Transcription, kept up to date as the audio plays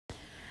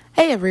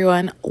Hey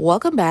everyone,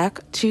 welcome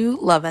back to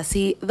Love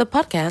Essie, the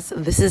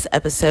podcast. This is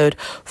episode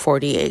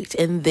 48,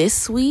 and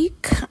this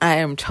week I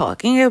am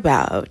talking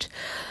about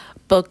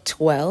book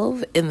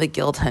 12 in the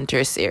Guild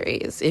Hunter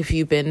series. If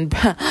you've been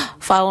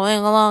following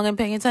along and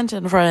paying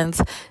attention,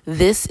 friends,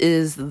 this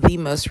is the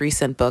most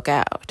recent book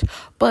out,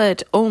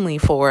 but only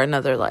for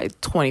another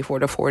 24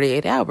 to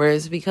 48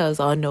 hours because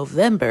on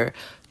November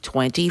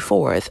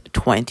 24th,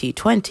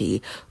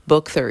 2020,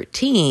 book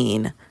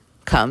 13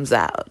 comes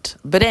out.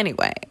 But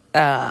anyway,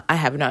 I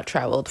have not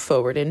traveled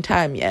forward in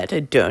time yet. I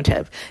don't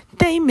have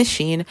time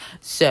machine,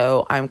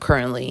 so I'm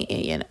currently,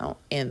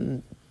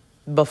 in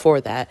before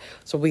that.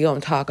 So we're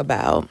going to talk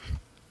about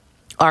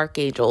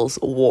Archangel's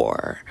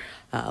War,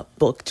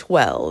 book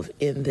 12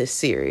 in this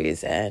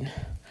series. And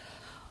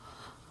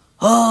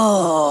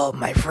oh,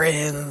 my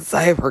friends,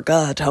 I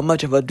forgot how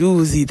much of a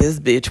doozy this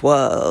bitch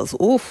was.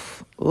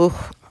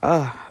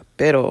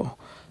 Pero,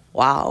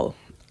 wow.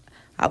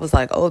 I was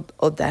like, oh,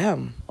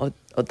 damn. Oh,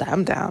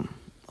 damn.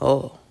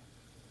 Oh.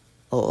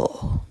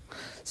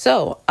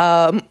 So,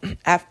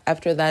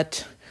 after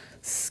that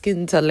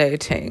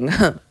scintillating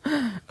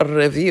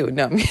review,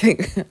 no, I'm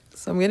kidding.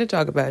 So I'm going to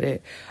talk about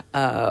it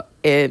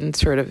in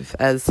sort of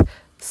as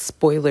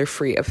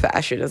spoiler-free a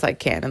fashion as I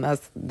can. And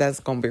that's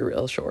going to be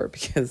real short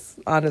because,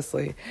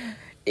 honestly,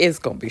 it's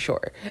going to be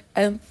short.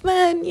 And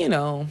then,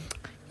 you'll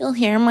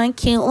hear my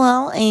cute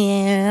little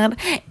ad.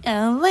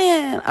 And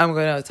then I'm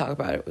going to talk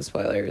about it with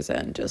spoilers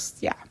and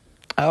just, yeah.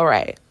 All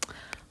right.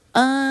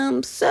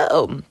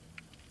 So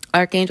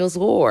Archangel's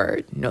War,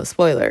 no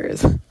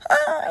spoilers.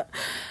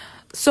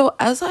 So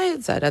as I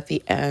had said at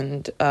the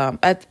end,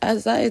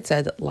 as I had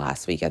said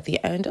last week, at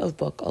the end of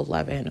book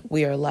 11,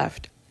 we are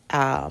left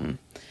at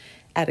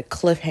a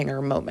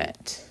cliffhanger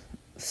moment.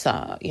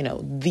 So,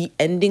 the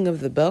ending of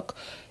the book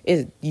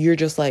is, you're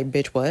just like,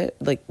 bitch, what?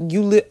 Like,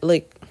 you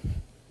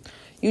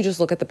just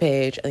look at the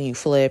page and you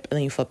flip and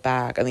then you flip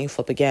back and then you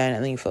flip again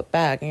and then you flip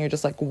back and you're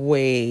just like,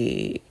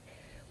 wait,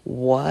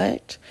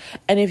 what?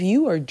 And if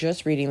you are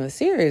just reading the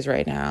series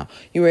right now,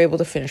 you were able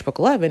to finish book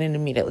 11 and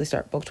immediately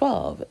start book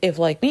 12. If,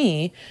 like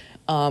me,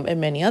 and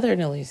many other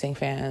Nilly Singh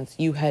fans,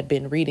 you had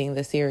been reading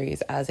the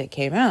series as it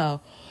came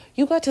out,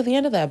 you got to the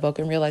end of that book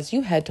and realized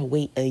you had to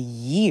wait a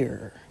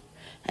year,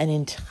 an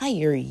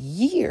entire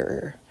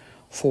year,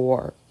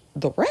 for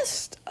the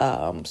rest.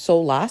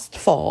 So last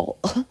fall,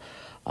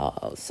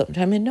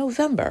 sometime in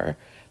November,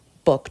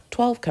 book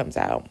 12 comes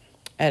out,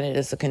 and it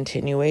is a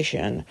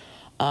continuation.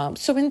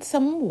 So in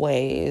some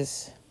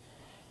ways,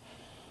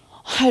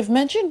 I've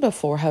mentioned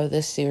before how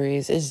this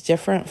series is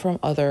different from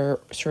other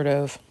sort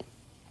of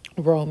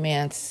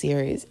romance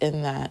series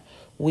in that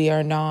we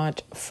are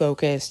not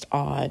focused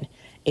on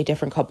a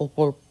different couple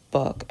per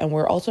book, and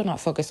we're also not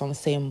focused on the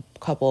same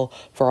couple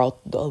for all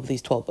of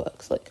these 12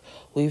 books. Like,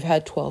 we've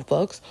had 12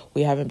 books.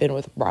 We haven't been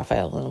with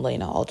Raphael and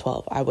Elena all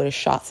 12. I would have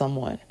shot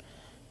someone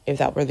if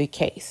that were the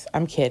case.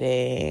 I'm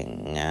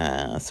kidding,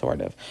 sort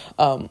of.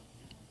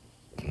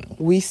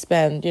 We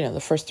spend, the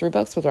first 3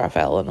 books with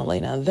Raphael and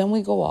Elena. Then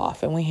we go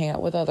off and we hang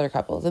out with other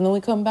couples. And then we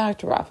come back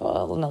to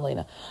Raphael and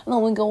Elena. And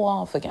then we go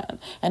off again.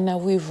 And now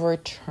we've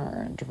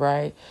returned,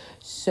 right?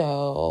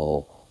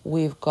 So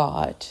we've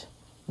got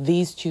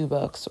these 2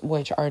 books,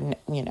 which are,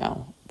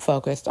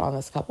 focused on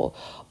this couple.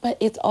 But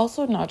it's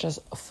also not just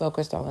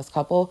focused on this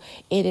couple.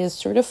 It is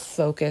sort of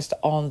focused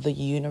on the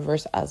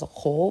universe as a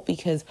whole,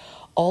 because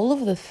all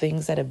of the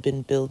things that have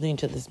been building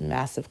to this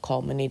massive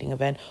culminating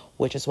event,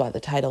 which is why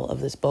the title of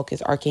this book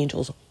is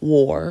Archangel's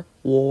War,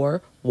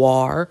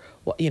 however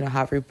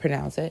you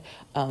pronounce it.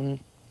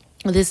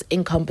 This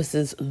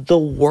encompasses the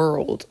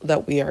world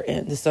that we are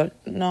in. This does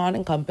not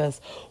encompass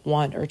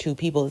 1 or 2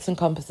 people. This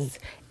encompasses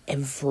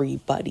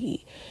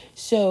everybody.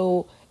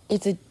 So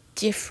it's a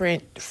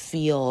different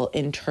feel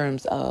in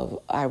terms of,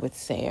 I would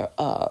say,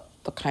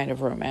 the kind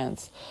of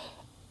romance.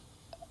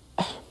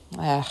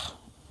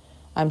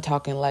 I'm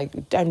talking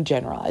I'm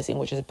generalizing,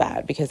 which is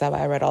bad because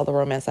I read all the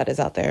romance that is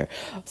out there.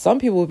 Some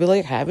people would be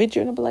like, haven't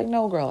you? And I'd be like,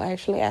 no, girl,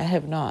 actually, I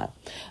have not.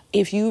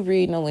 If you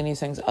read Nalini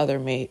Singh's other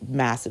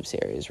massive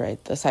series,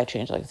 right, the Side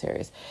Changeling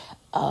series,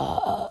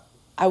 I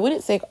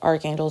wouldn't say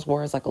Archangel's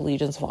War is like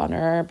Allegiance of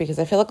Honor, because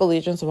I feel like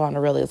Allegiance of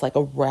Honor really is like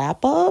a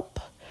wrap-up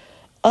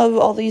of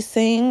all these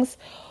things.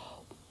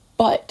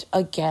 But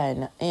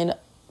again, in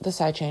the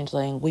Side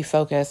Changeling, we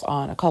focus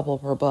on a couple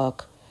per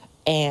book,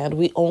 and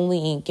we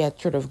only get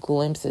sort of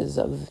glimpses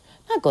of,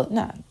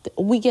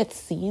 we get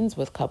scenes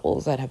with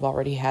couples that have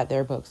already had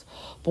their books,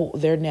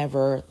 but they're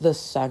never the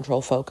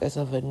central focus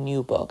of a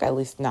new book, at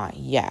least not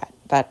yet.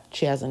 That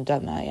she hasn't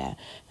done that yet.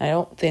 And I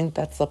don't think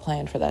that's the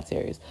plan for that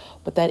series.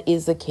 But that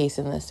is the case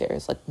in this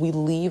series. Like, we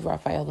leave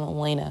Raphael and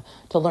Elena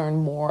to learn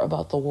more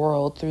about the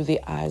world through the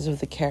eyes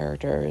of the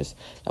characters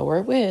that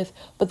we're with,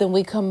 but then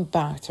we come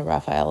back to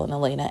Raphael and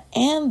Elena,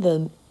 and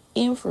the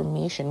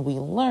information we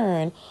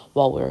learn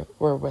while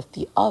we're with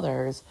the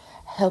others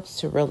helps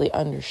to really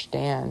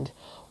understand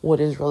what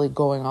is really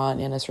going on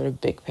in a sort of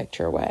big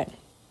picture way.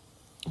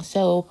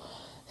 So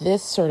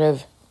this sort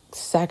of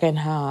second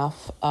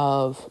half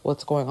of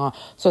what's going on,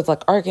 so it's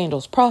like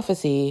Archangel's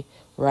prophecy,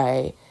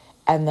 right?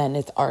 and then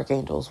it's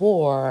Archangel's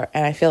War.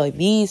 And I feel like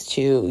these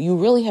two, you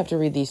really have to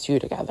read these two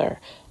together.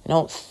 I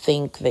don't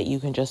think that you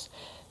can just,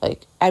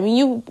 like, I mean,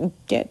 you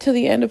get to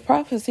the end of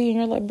Prophecy and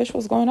you're like, bitch,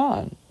 what's going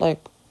on? Like,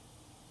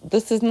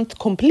 this isn't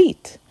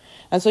complete.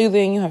 And so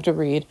then you have to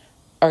read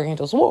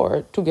Archangel's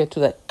War to get to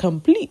that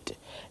complete.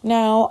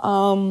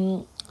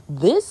 Now,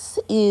 this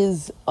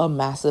is a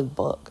massive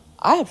book.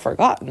 I have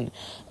forgotten.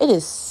 It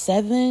is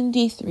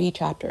 73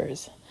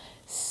 chapters.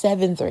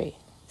 73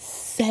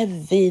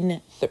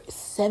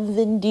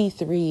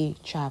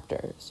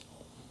 chapters.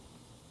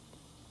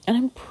 And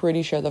I'm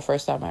pretty sure the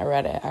first time I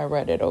read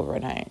it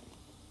overnight.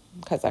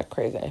 Because that's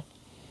crazy.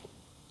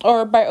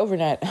 Or by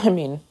overnight, I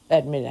mean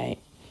at midnight.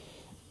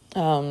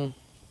 I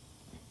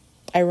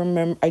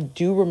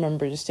do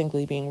remember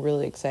distinctly being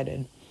really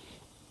excited.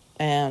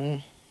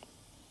 And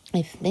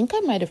I think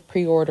I might have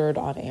pre-ordered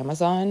on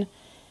Amazon.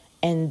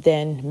 And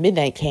then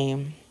midnight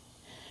came.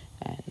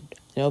 And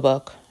no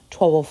book.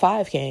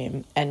 12:05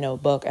 came and no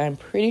book. And I'm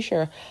pretty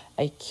sure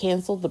I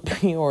canceled the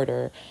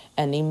pre-order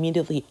and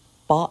immediately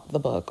bought the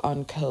book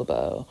on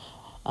Kobo.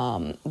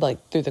 Like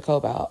through the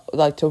Kobo.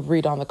 Like to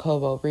read on the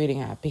Kobo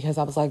reading app. Because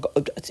I was like,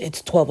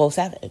 it's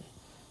 12:07.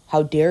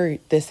 How dare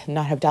this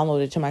not have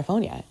downloaded to my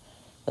phone yet?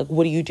 Like,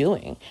 what are you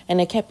doing? And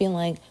it kept being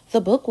like,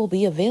 the book will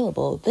be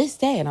available this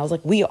day. And I was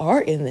like, we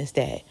are in this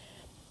day.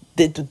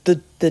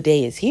 The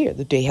day is here.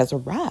 The day has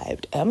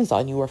arrived.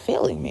 Amazon, you are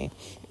failing me.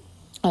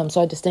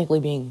 So I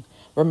distinctly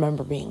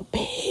remember being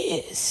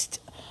pissed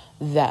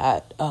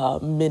that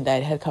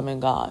midnight had come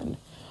and gone.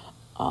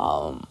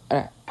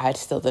 I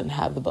still didn't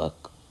have the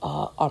book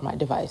on my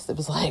device. It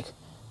was like,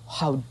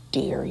 how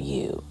dare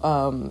you?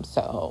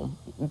 So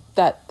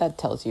that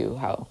tells you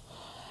how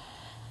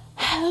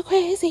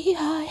crazy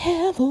I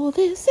am for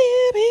this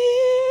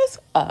series.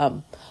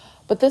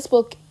 But this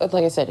book,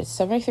 like I said, it's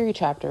 73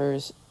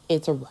 chapters.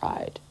 It's a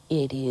ride.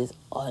 It is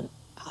an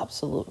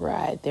absolute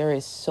ride. There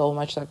is so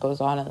much that goes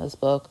on in this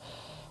book.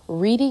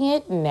 Reading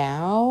it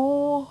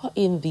now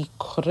in the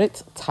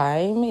current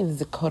time, in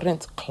the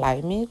current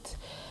climate,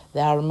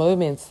 there are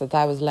moments that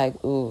I was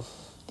like, ooh,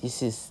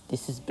 this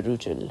is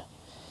brutal.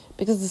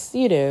 Because,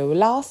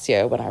 last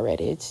year when I read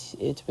it,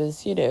 it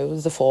was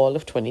the fall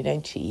of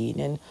 2019,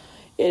 and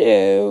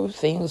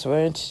things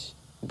weren't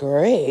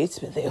great,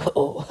 but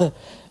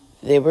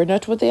they were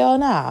not what they are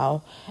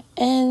now.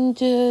 And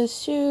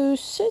so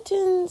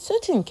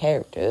certain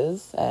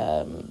characters,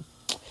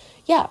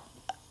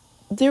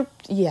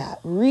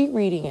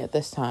 rereading it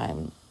this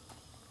time,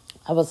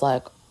 I was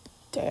like,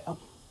 damn,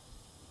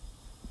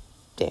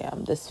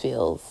 this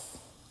feels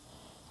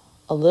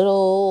a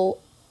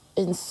little,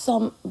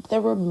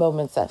 there were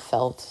moments that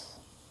felt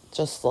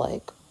just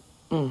like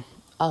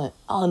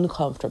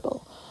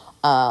uncomfortable.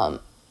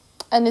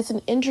 And it's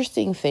an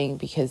interesting thing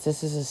because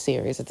this is a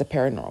series, it's a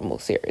paranormal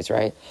series,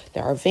 right?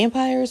 There are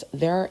vampires,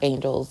 there are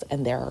angels,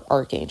 and there are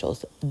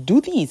archangels.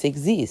 Do these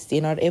exist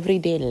in our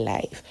everyday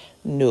life?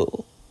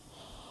 No.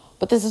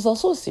 But this is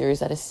also a series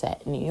that is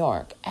set in New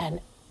York. And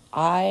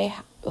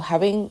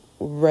having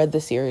read the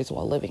series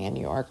while living in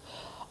New York,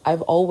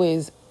 I've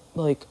always,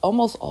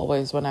 almost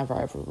always whenever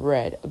I've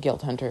read a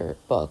Guild Hunter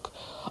book,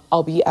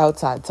 I'll be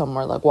outside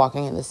somewhere,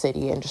 walking in the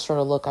city and just sort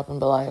of look up and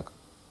be like,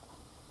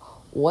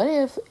 what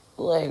if,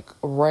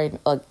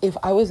 if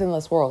I was in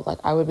this world,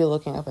 I would be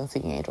looking up and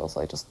seeing angels,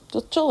 just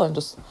chilling,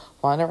 just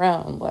flying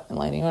around,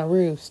 landing on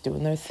roofs,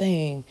 doing their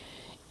thing.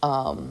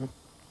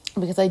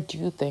 Because I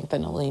do think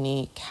that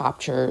Nalini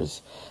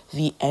captures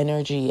the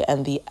energy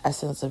and the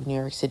essence of New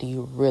York City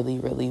really,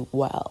 really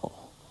well.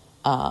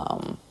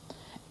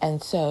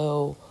 And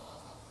so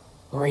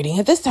reading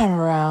it this time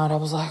around, I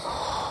was like,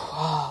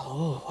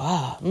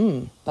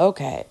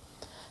 okay.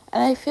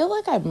 And I feel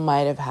like I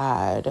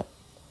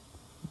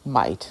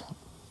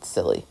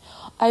silly.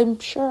 I'm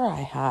sure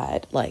I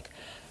had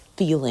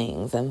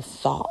feelings and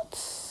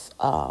thoughts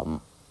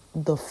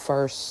the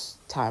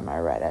first time I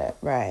read it,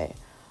 right?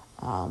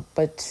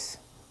 But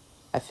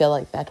I feel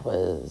like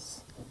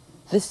this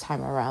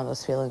time around,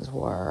 those feelings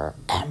were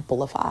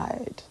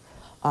amplified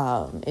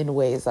in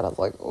ways that I was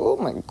like, oh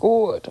my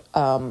God.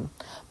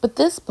 But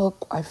this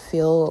book, I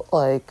feel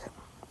like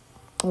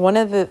one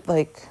of the,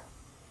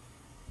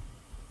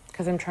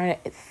 because I'm trying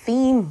to,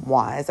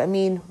 theme-wise, I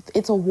mean,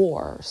 it's a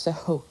war.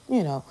 So,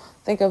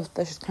 think of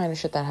the kind of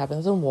shit that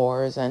happens in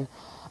wars and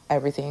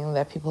everything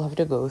that people have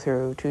to go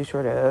through to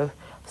sort of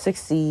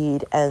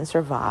succeed and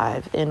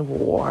survive in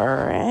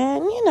war.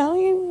 And,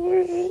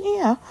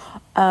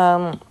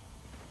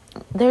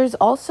 there's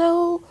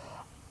also,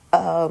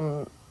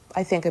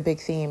 I think a big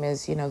theme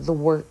is,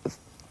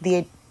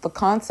 the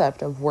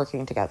concept of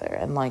working together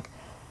and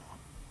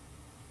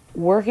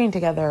working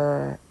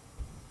together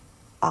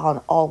on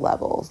all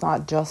levels,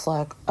 not just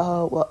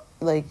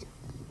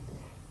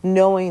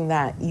knowing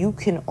that you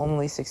can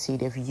only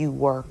succeed if you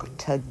work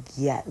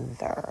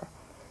together.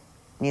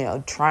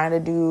 Trying to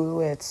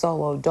do it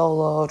solo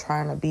dolo,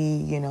 trying to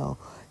be,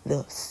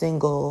 the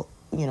singular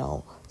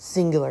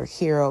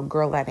hero,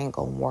 girl, that ain't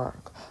gonna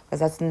work.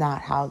 Because that's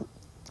not how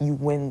you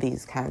win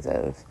these kinds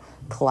of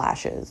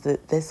clashes,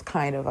 that this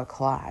kind of a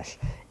clash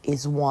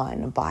is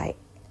won by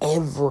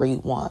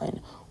everyone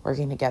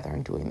working together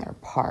and doing their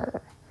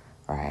part,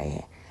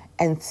 right?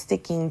 And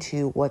sticking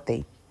to what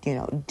they,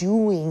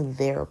 doing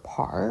their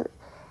part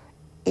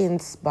in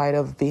spite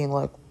of being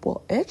like,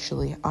 well,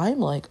 actually, I'm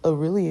like a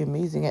really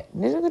amazing,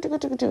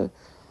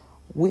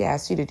 we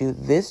asked you to do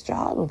this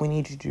job, and we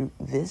need you to do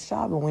this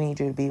job, and we need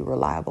you to be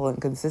reliable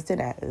and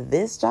consistent at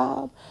this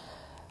job,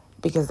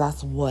 because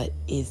that's what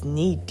is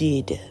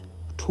needed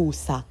to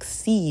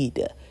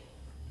succeed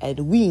and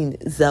win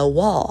the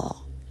war.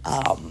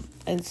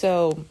 And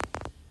so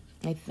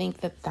I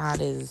think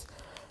that is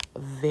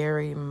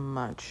very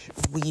much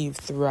weaved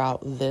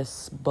throughout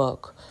this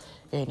book,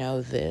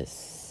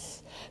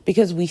 this,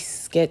 because we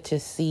get to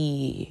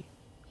see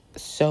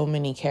so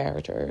many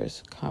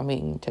characters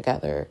coming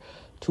together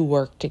to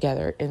work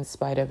together in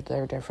spite of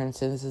their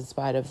differences, in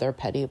spite of their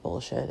petty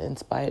bullshit, in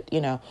spite,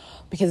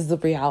 because the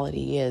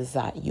reality is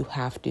that you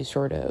have to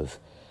sort of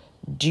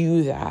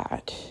do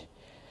that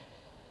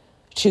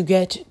to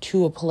get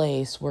to a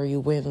place where you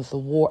win the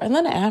war. And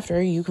then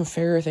after, you can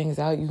figure things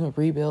out, you can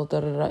rebuild,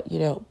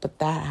 but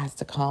that has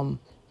to come.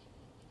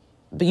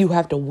 But you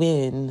have to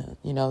win,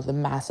 the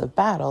massive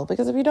battle,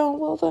 because if you don't,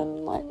 well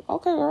then, like,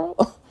 okay,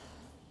 girl.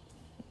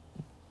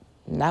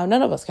 Now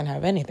none of us can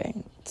have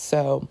anything.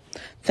 So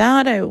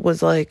that I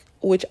was like,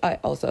 which I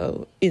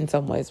also in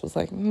some ways was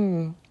like,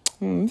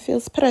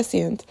 feels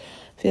prescient.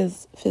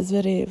 Feels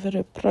very,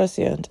 very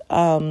prescient.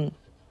 And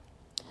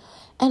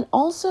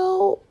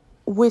also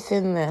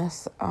within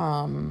this,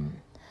 and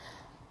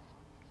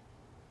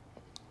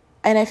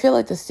I feel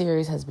like the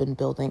series has been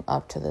building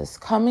up to this,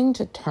 coming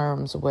to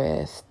terms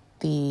with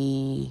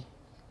the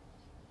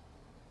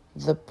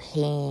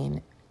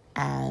pain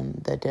and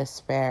the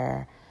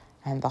despair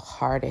and the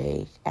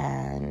heartache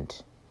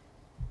and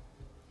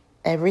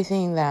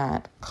everything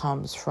that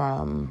comes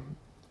from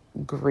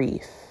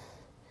grief,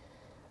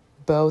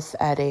 both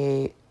at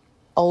a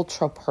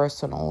ultra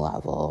personal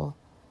level,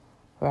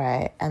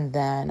 right, and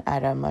then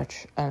at a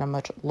much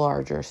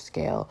larger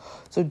scale.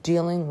 So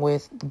dealing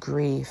with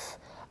grief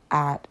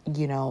at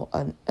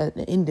an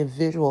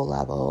individual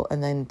level,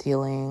 and then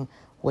dealing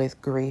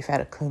with grief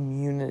at a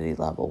community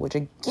level, which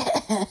again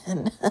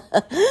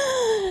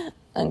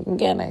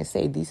I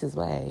say this is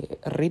why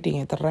reading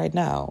it right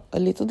now a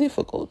little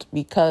difficult,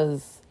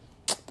 because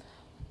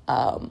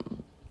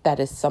that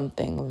is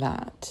something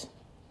that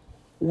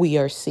we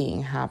are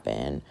seeing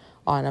happen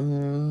on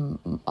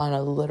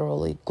a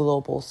literally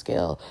global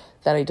scale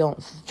that I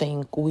don't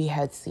think we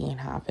had seen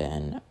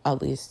happen,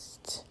 at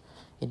least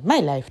in my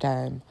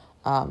lifetime,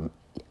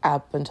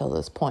 up until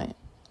this point.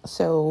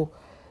 So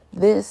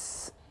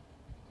this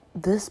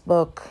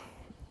book,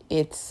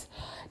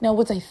 now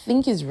what I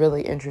think is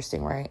really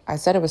interesting, right? I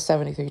said it was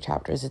 73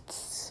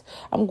 chapters.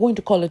 I'm going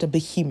to call it a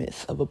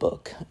behemoth of a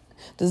book.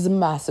 This is a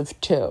massive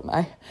tome.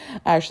 I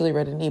actually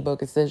read an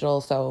ebook. It's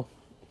digital, so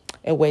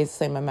it weighs the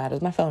same amount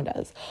as my phone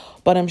does.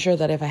 But I'm sure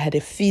that if I had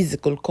a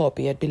physical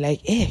copy, I'd be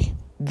like,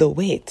 the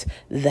weight,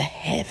 the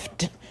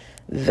heft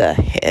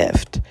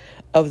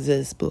of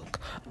this book.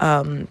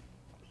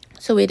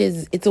 So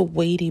it's a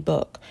weighty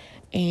book.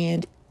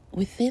 And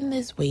within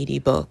this weighty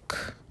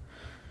book,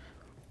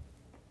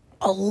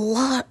 a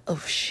lot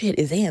of shit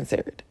is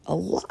answered. A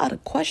lot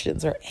of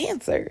questions are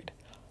answered.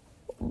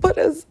 But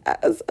as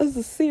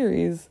a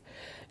series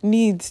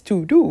needs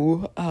to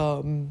do,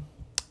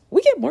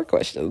 we get more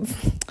questions.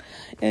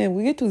 And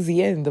we get to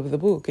the end of the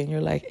book and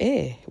you're like,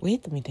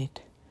 wait a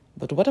minute.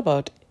 But what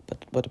about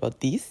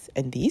this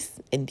and this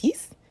and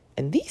this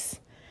and this?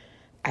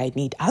 I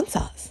need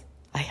answers.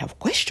 I have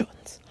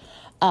questions.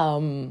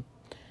 So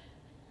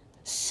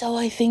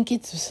I think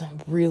it's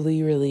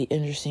really, really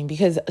interesting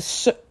because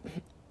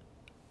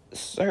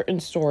certain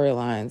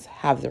storylines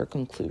have their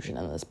conclusion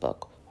in this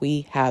book.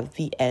 We have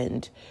the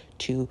end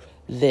to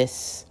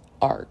this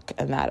arc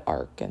and that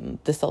arc and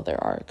this other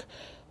arc.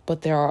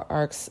 But there are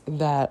arcs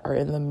that are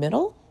in the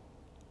middle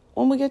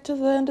when we get to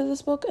the end of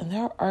this book, and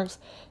there are arcs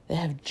that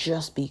have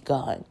just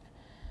begun.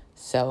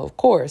 So, of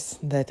course,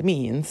 that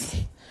means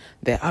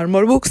there are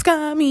more books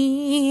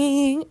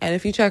coming. And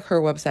if you check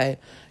her website,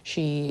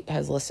 she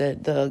has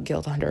listed the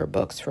Guild Hunter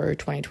books for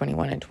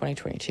 2021 and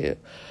 2022.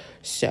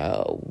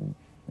 So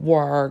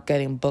we're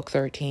getting book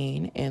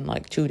 13 in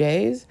like 2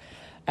 days.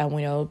 And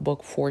we know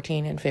book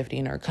 14 and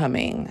 15 are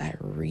coming. I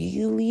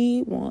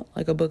really want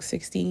like a book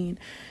 16,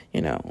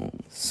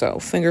 So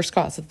fingers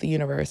crossed that the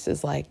universe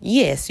is like,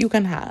 yes, you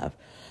can have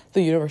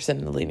the universe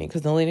and Nalini.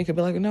 Because Nalini could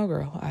be like, no,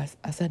 girl, I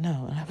said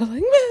no. And I'd be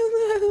like,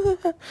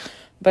 no.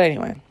 But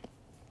anyway.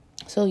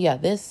 So yeah,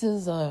 this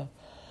is a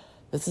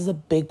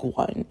big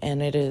one.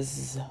 And it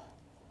is,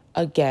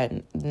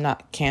 again,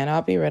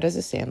 cannot be read as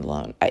a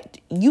standalone.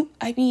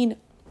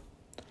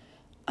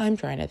 I'm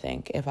trying to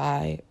think if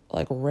I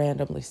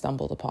randomly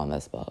stumbled upon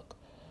this book.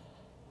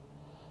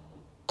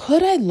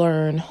 Could I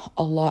learn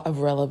a lot of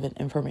relevant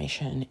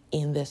information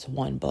in this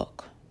one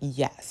book?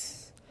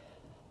 Yes.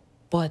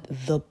 but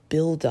the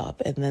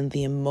buildup and then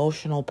the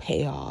emotional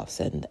payoffs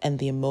and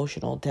the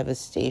emotional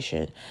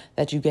devastation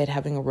that you get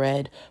having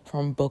read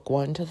from book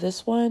one to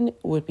this one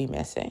would be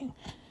missing.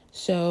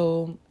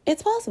 So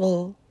it's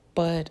possible,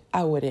 but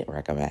I wouldn't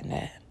recommend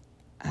it.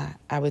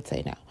 I would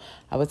say no.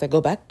 I would say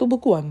go back to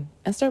book one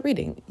and start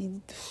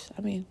reading.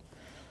 I mean,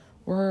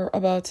 we're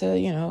about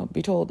to,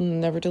 be told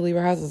never to leave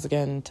our houses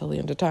again until the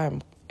end of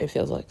time, it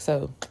feels like.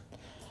 So,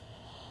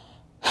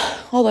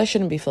 although I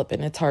shouldn't be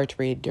flippant, it's hard to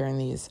read during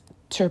these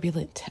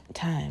turbulent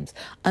times,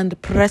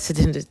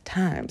 unprecedented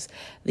times.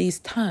 These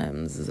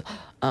times,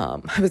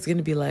 I was going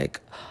to be like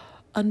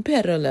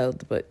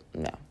unparalleled, but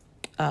no.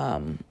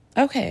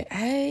 Okay,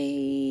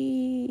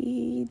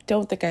 I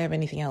don't think I have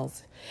anything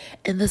else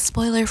in the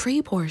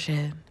spoiler-free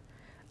portion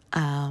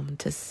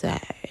to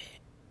say.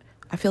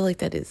 I feel like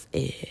that is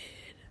it.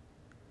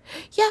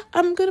 Yeah,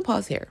 I'm going to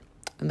pause here.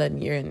 And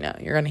then you're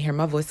going to hear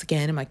my voice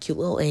again in my cute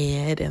little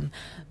ad. And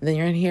then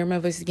you're going to hear my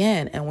voice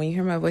again. And when you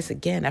hear my voice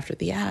again after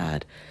the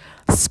ad,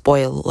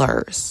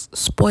 spoilers.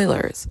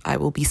 I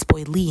will be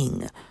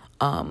spoiling.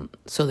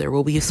 So there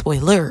will be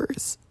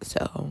spoilers.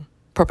 So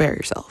prepare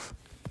yourself.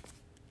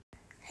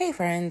 Hey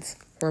friends,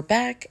 we're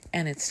back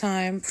and it's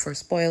time for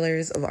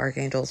spoilers of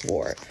Archangel's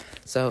War.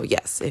 So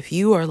yes, if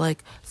you are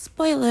like,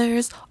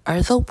 spoilers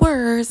are the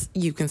worst,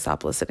 you can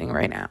stop listening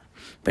right now.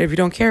 But if you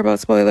don't care about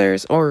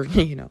spoilers or,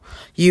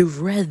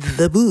 you've read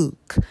the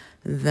book,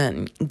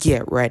 then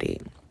get ready.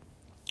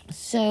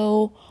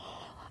 So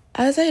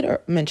as I had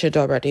mentioned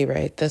already,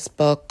 right, this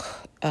book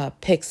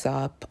picks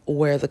up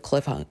where the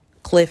cliffhanger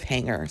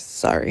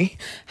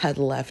had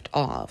left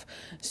off.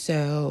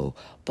 So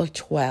book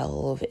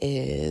 12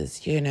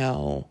 is,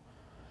 it's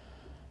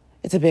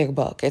a big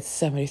book. It's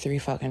 73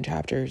 fucking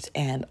chapters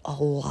and a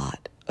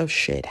lot of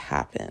shit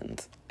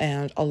happens.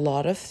 And a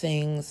lot of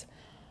things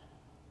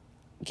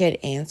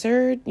get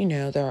answered.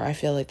 I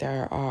feel like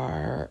there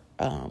are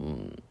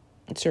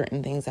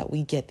certain things that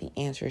we get the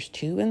answers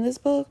to in this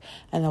book.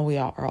 And then we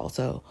are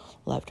also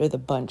left with a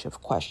bunch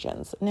of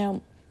questions.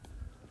 Now,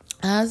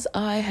 as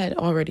I had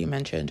already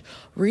mentioned,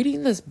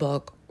 reading this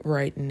book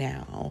right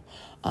now,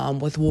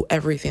 with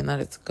everything that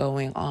is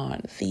going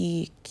on,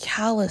 the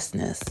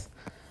callousness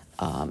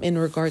in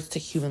regards to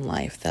human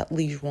life that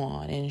Li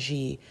Juan and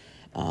Ji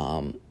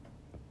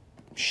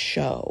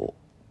show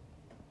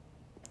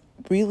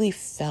really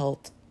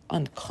felt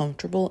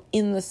uncomfortable,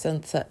 in the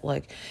sense that,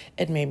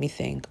 it made me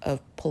think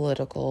of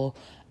political,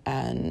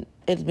 and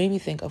it made me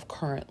think of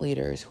current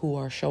leaders who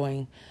are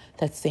showing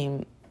that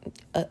same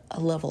a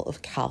level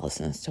of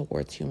callousness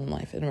towards human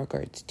life in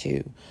regards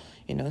to,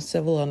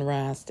 civil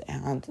unrest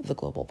and the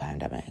global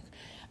pandemic.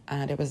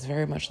 And it was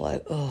very much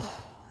like, oh,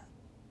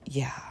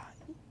 yeah,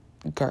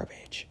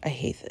 garbage. I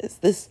hate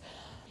this.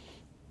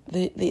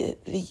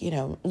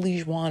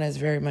 Li Juan is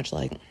very much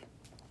like,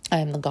 I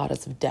am the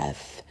goddess of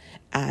death,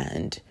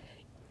 and,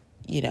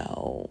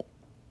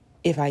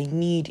 if I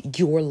need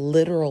your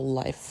literal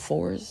life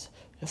force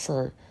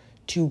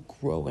to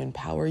grow in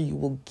power, you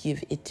will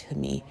give it to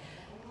me.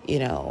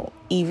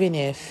 Even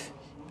if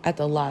at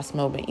the last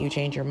moment you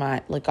change your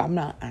mind, I'm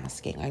not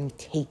asking, I'm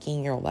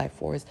taking your life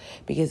force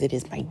because it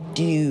is my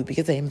due,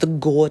 because I am the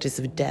goddess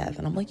of death.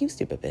 And I'm like, you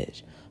stupid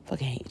bitch,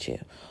 fucking hate you.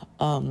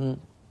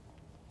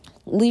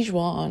 Li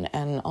Juan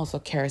and also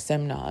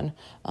Karasemnon,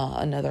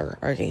 another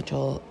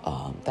archangel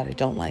that I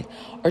don't like,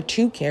 are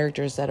two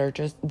characters that are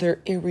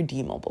they're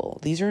irredeemable.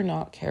 These are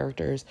not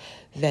characters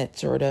that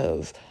sort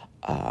of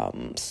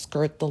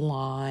skirt the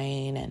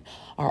line and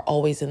are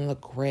always in the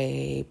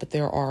gray, but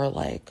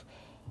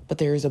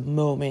there's a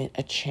moment,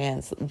 a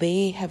chance.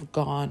 They have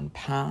gone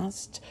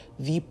past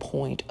the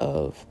point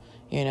of,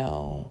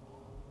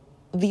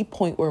 the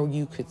point where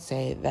you could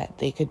say that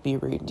they could be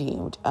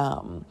redeemed.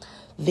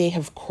 They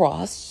have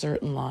crossed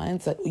certain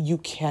lines that you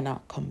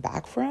cannot come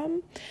back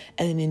from.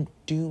 And in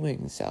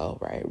doing so,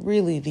 right,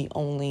 really the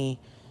only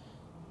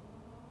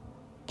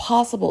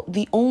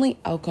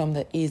outcome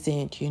that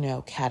isn't,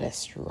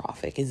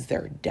 catastrophic is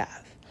their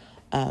death.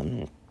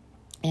 And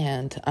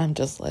I'm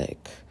just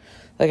like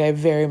I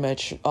very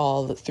much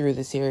all through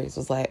the series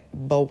was like,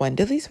 but when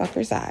do these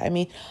fuckers die? I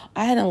mean,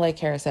 I hadn't liked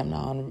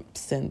Karasemnon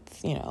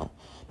since,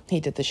 he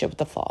did the shit with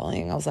the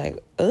falling. I was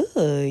like,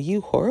 ugh,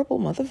 you horrible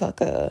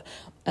motherfucker.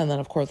 And then,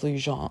 of course,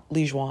 Li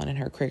Juan and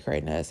her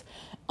cray-crayness.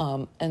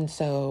 And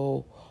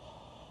so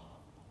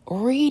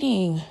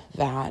reading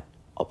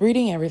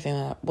everything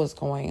that was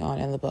going on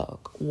in the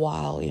book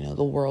while,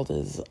 the world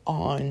is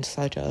on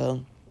such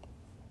a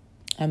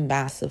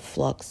massive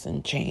flux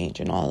and change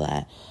and all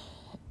that.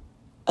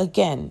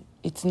 Again,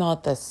 it's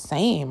not the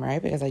same,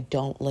 right? Because I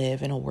don't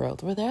live in a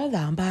world where there are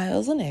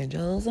vampires and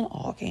angels and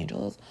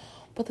archangels.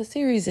 But the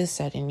series is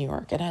set in New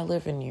York, and I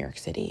live in New York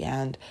City.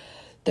 And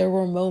there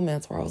were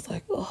moments where I was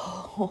like,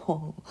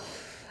 oh,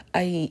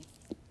 I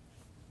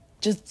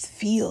just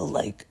feel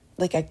like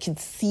I could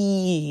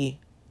see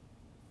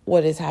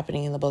what is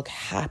happening in the book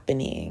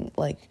happening.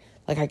 Like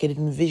I could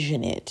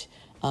envision it.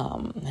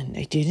 And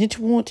I didn't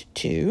want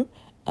to.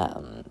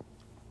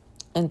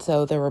 And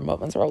so there were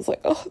moments where I was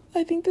like, oh,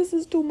 I think this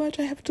is too much.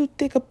 I have to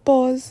take a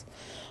pause.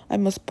 I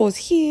must pause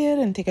here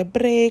and take a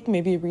break,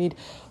 maybe read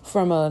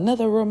from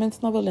another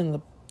romance novel in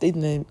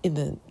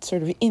the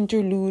sort of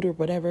interlude or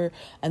whatever,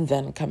 and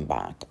then come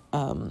back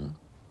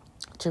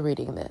to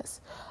reading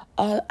this.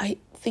 I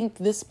think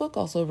this book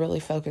also really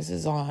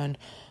focuses on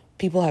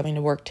people having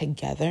to work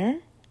together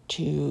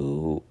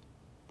to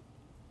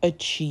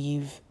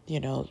achieve,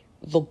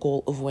 the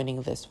goal of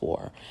winning this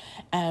war.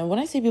 And when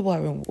I say people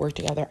having to work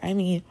together, I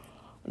mean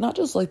not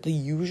just like the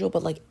usual,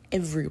 but like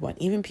everyone,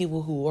 even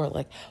people who are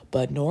like,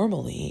 but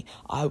normally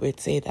I would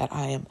say that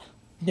I am.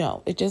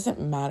 No, it doesn't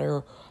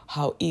matter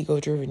how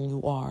ego-driven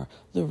you are.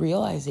 The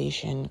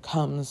realization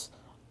comes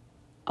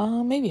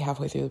maybe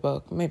halfway through the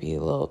book, maybe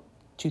a little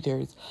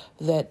 2/3,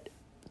 that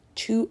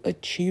to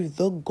achieve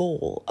the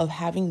goal of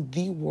having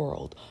the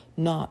world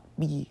not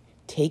be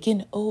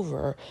taken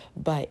over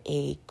by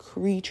a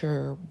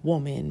creature,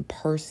 woman,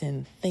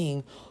 person,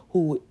 thing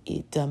who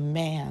it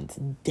demands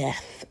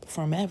death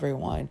from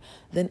everyone,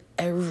 then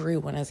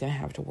everyone is going to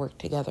have to work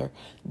together,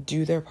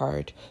 do their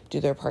part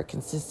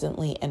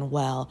consistently and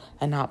well,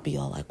 and not be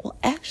all like, well,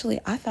 actually,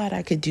 I thought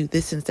I could do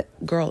this instead.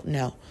 Girl,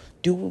 no.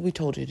 Do what we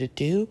told you to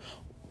do,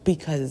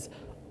 because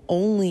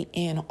only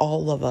in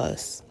all of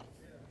us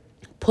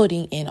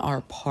putting in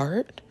our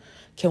part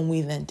can we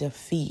then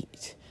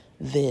defeat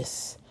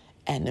this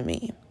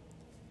enemy.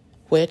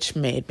 Which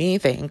made me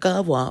think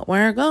of what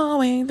we're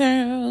going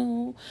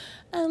through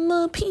and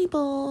the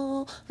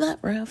people that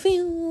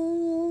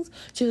refuse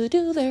to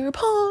do their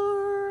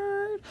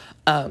part.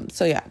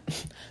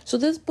 So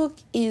this book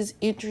is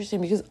interesting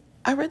because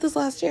I read this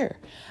last year,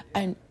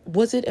 and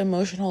was it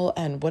emotional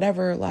and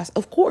whatever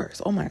of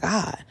course, oh my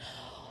God.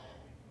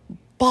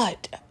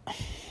 But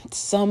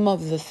some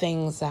of the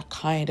things that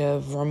kind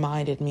of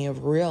reminded me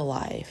of real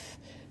life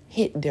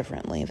hit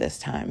differently this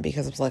time,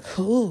 because it was like,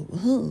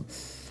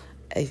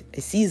 I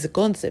see the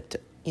concept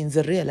in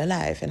the real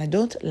life and I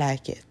don't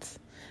like it.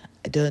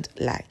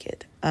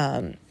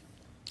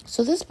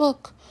 So this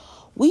book,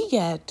 we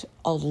get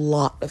a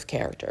lot of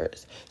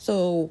characters.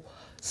 So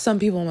some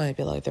people might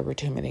be like, there were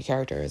too many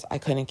characters, I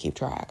couldn't keep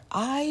track.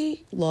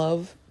 I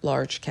love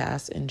large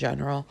casts in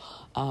general.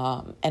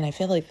 And I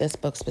feel like this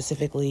book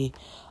specifically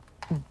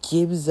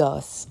gives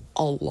us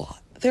a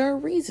lot. There are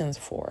reasons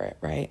for it,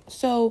 right?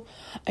 So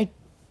I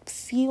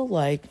feel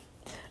like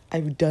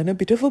I've done a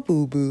bit of a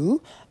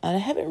boo-boo, and I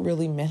haven't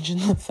really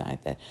mentioned the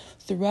fact that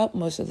throughout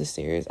most of the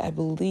series, I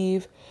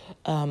believe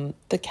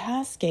the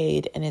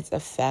cascade and its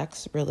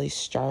effects really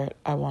start,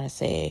 I want to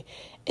say,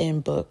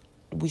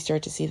 we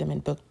start to see them in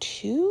book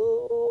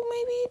 2,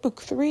 maybe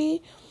book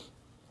 3,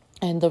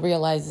 and they'll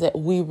realize that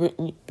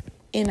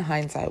in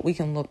hindsight, we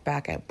can look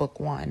back at book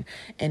 1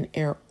 and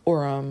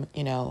Orem,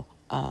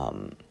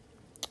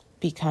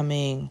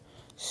 becoming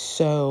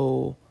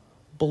so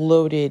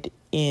bloated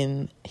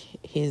in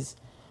his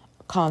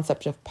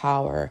concept of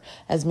power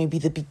as maybe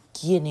the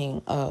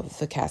beginning of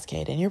the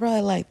cascade. And you're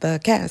probably like, the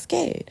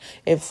cascade,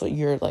 if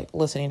you're like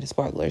listening to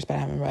spoilers but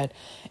haven't read,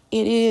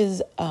 it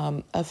is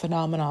a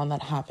phenomenon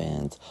that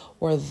happens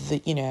where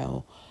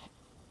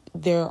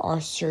there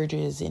are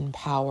surges in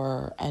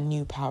power and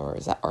new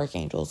powers that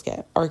archangels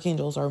get.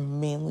 Archangels are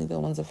mainly the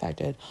ones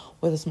affected,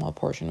 with a small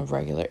portion of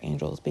regular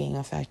angels being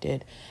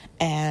affected.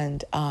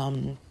 And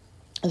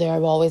there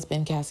have always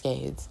been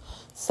cascades,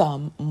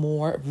 some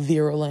more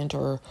virulent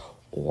or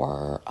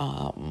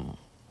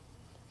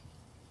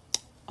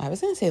I was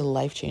going to say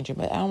life-changing,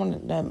 but I don't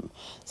want to.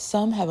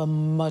 Some have a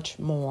much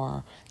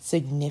more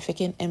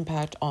significant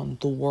impact on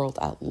the world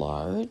at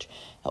large,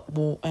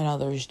 and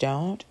others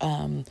don't.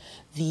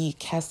 The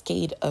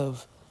cascade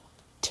of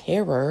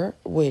terror,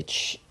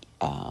 which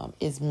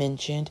is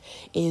mentioned,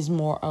 is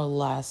more or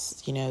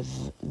less,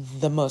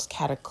 the most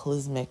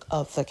cataclysmic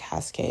of the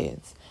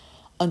cascades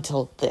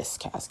until this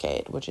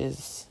cascade, which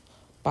is,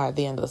 by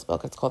the end of this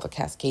book, it's called the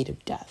Cascade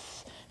of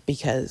Death,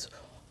 because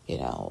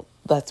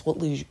that's what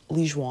Li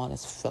Zhuan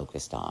is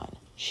focused on.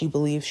 She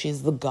believes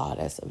she's the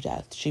goddess of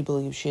death. She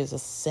believes she has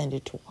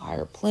ascended to a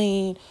higher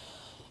plane.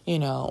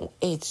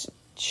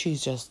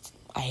 She's just,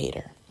 I hate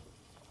her.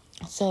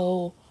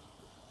 So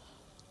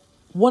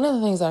one of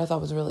the things that I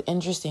thought was really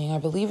interesting,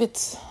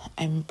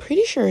 I'm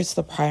pretty sure it's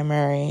the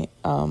primary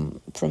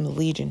from the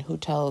Legion who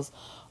tells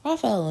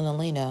Raphael and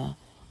Elena,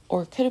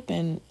 or it could have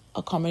been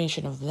a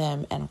combination of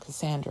them and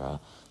Cassandra,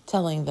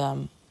 telling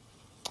them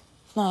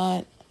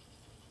that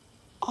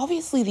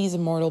obviously these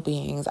immortal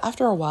beings,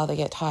 after a while, they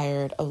get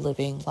tired of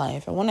living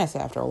life. And when I say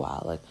after a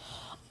while, like,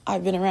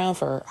 I've been around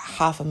for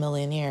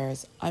 500,000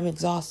 years. I'm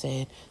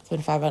exhausted. It's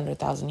been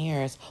 500,000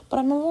 years, but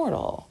I'm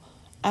immortal.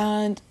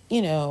 And,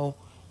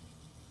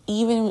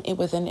 even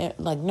within it,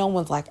 like, no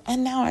one's like,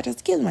 and now I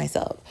just kill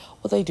myself.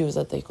 What they do is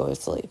that they go to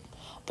sleep.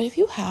 But if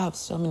you have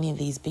so many of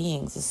these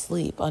beings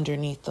asleep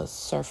underneath the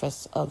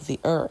surface of the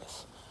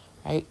earth,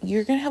 right,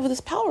 you're going to have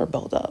this power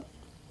buildup.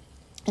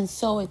 And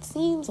so it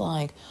seems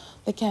like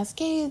the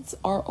cascades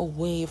are a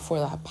way for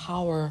that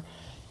power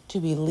to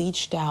be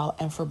leached out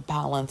and for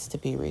balance to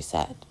be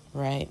reset,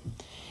 right?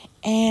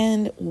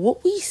 And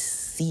what we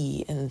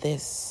see in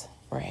this,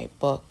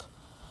 book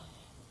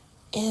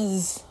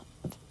is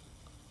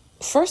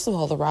first of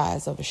all, the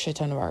rise of a shit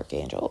ton of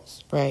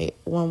archangels, right?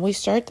 When we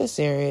start the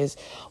series,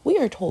 we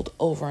are told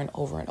over and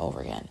over and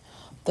over again,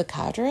 the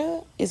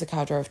cadre is a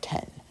cadre of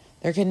 10.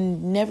 There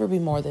can never be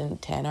more than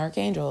 10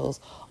 archangels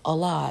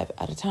alive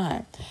at a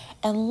time.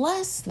 And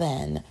less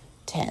than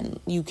 10,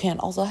 you can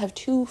also have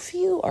too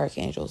few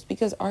archangels,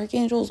 because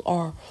archangels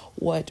are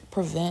what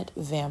prevent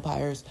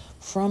vampires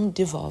from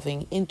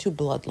devolving into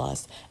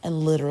bloodlust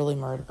and literally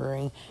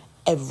murdering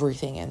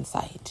everything in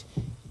sight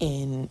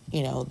in,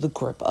 the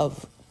grip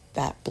of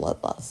that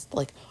bloodlust.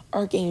 Like,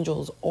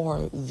 archangels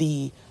are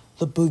the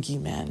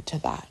boogeyman to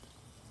that.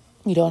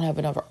 You don't have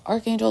enough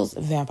archangels,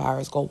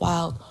 vampires go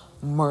wild,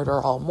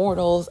 murder all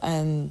mortals,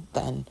 and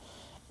then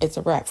it's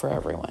a wrap for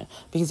everyone.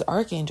 Because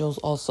archangels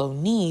also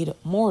need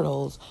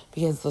mortals,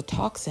 because the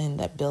toxin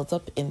that builds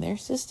up in their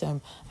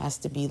system has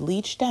to be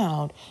leached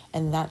down,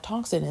 and that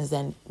toxin is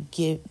then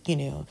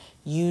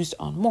used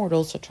on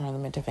mortals to turn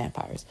them into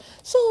vampires.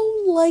 So,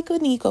 like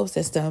an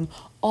ecosystem,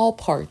 all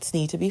parts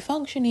need to be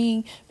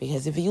functioning,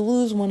 because if you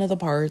lose one of the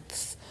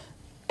parts,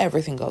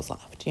 everything goes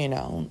left,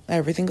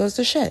 everything goes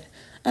to shit,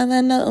 and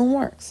then nothing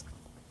works.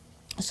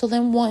 So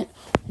then what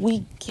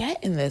we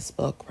get in this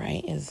book,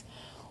 right, is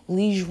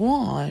Li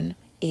Juan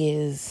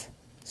is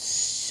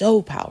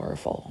so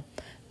powerful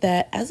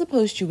that, as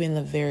opposed to in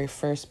the very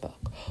first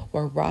book,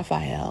 where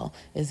Raphael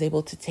is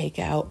able to take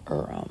out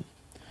Urim,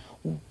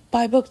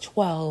 by book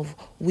 12,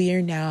 we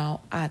are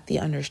now at the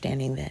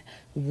understanding that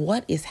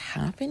what is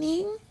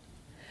happening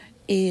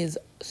is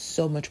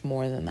so much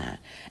more than that.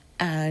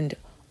 And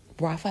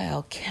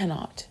Raphael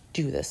cannot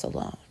do this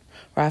alone.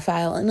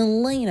 Raphael and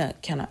Elena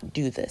cannot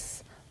do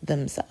this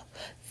themselves.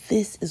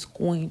 This is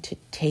going to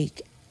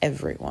take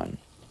everyone.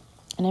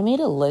 And I made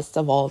a list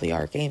of all the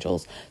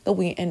archangels that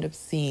we end up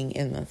seeing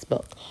in this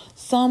book.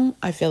 Some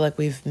I feel like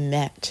we've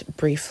met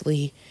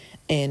briefly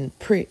in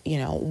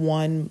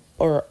one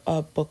or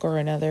a book or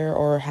another,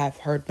 or have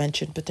heard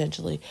mentioned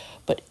potentially,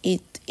 but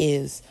it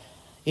is,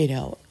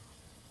 a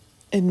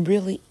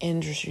really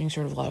interesting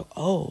sort of like,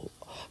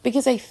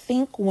 because I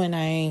think when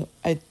I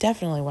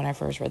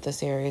first read the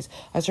series,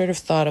 I sort of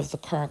thought of the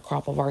current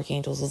crop of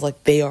archangels as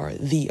like they are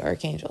the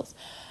archangels.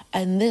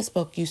 And this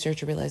book, you start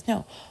to realize,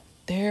 no,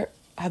 there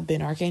have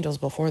been archangels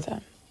before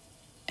them.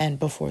 And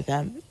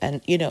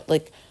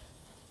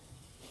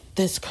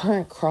this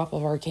current crop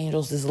of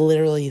archangels is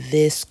literally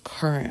this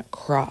current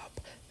crop.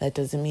 That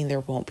doesn't mean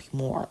there won't be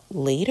more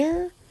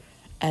later.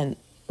 And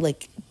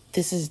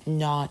this is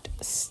not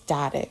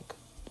static,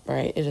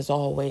 right? It is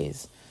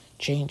always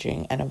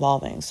changing and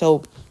evolving.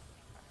 So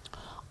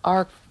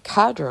our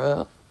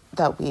cadre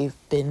that we've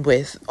been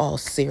with all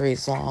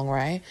series long,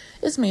 right,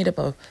 is made up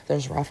of,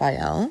 there's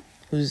Raphael,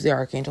 who's the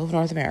Archangel of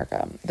North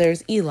America.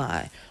 There's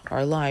Eli, or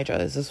Elijah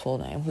is his full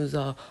name, who's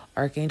the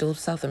Archangel of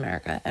South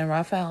America. And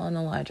Raphael and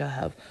Elijah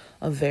have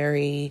a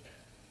very,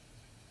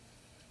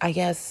 I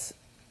guess,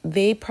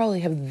 they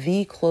probably have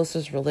the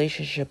closest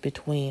relationship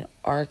between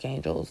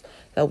archangels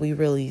that we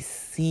really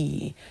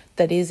see,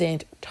 that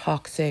isn't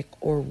toxic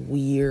or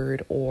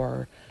weird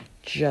or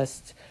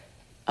just,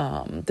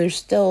 there's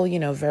still,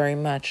 very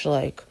much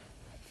like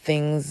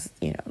things,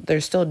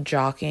 they're still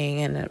jockeying,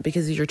 and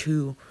because these are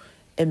two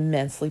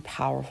immensely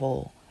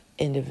powerful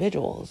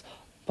individuals,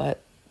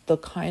 but the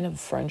kind of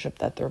friendship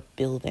that they're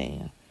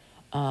building,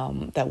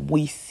 that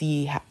we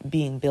see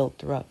being built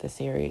throughout the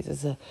series,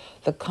 is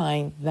the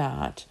kind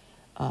that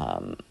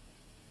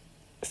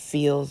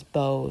feels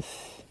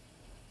both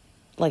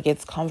like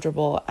it's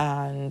comfortable,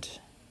 and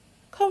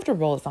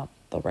comfortable is not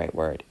the right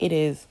word. It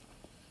is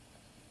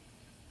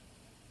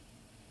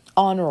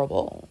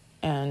honorable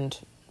and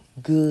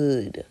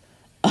good,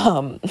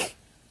 however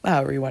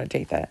you want to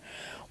take that.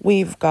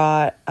 We've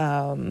got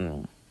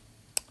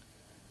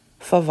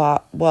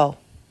Fava. Well,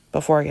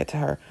 before I get to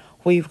her,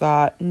 we've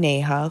got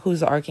Neha,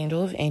 who's the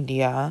Archangel of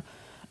India.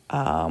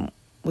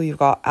 We've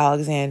got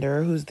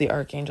Alexander, who's the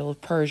Archangel of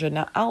Persia.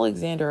 Now,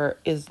 Alexander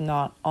is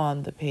not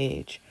on the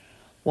page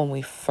when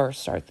we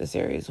first start the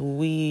series.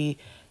 We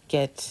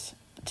get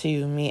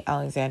to meet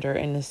Alexander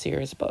in the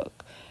Seers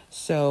book.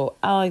 So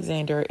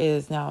Alexander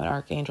is now an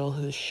archangel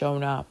who's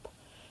shown up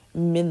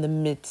in the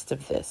midst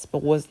of this,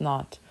 but was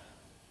not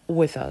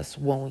with us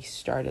when we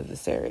started the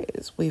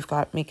series. We've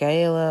got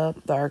Michaela,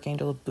 the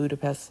Archangel of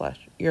Budapest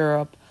 /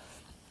 Europe.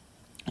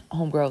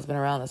 Homegirl's been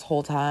around this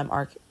whole time.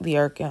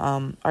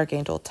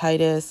 Archangel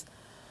Titus,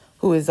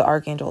 who is the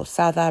Archangel of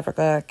South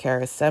Africa.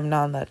 Kara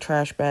Semnon, the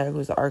trash bag,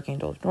 who's the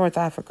Archangel of North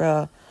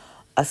Africa.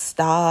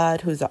 Astad,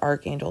 who's the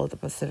Archangel of the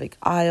Pacific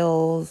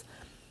Isles.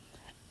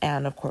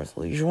 And, of course,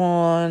 Li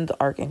Juan, the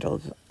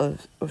Archangel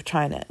of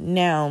China.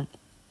 Now,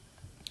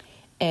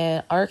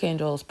 in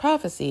Archangel's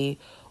Prophecy,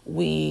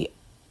 we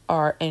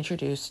are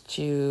introduced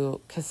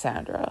to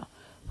Cassandra,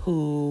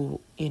 who,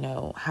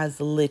 has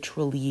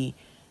literally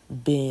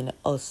been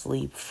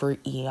asleep for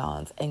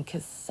eons. And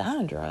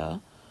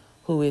Cassandra,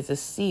 who is a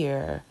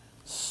seer,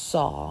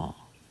 saw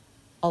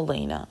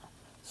Elena,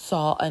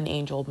 saw an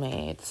angel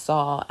maid,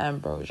 saw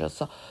Ambrosia.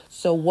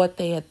 So what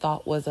they had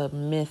thought was a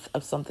myth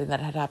of something that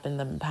had happened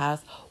in the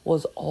past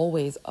was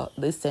always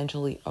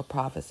essentially a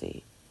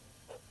prophecy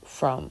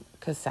from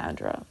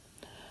Cassandra.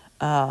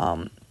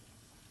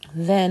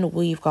 Then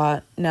we've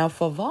got now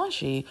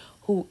Favashi,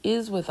 who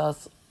is with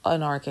us,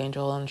 an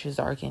archangel, and she's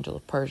the Archangel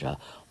of Persia.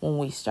 When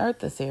we start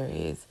the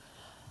series,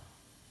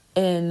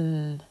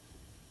 in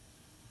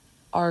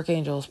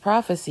Archangel's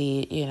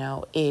prophecy,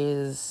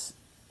 is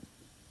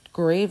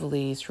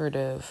gravely sort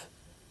of,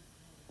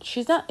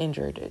 she's not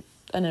injured.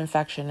 An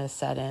infection is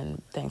set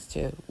in thanks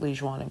to Li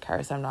Juan and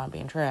Kara Semnon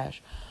being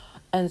trash.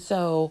 And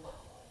so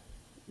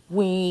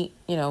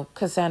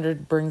Cassandra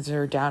brings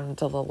her down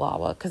into the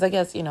lava. Because I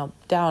guess,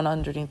 down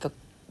underneath the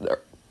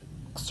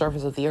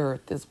surface of the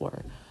earth is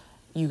where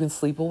you can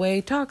sleep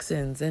away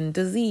toxins and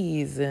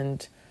disease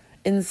and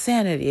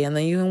insanity. And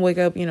then you can wake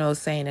up,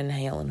 sane and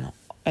hale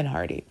and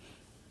hearty.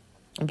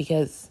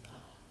 Because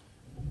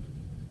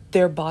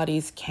their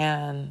bodies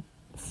can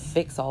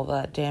fix all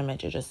that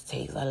damage. It just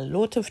takes a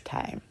lot of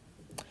time,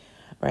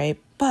 right?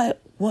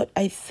 But what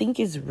I think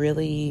is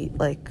really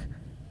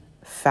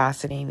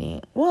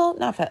fascinating,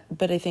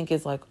 but I think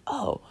is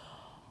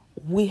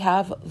we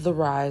have the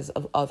rise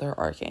of other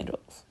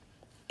archangels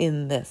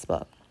in this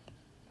book.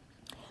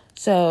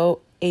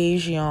 So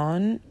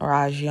Aegon,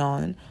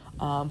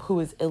 who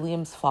is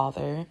Ilium's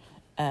father,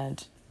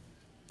 and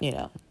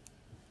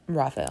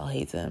Raphael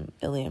hates him,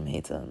 Ilium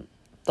hates him,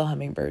 the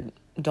hummingbird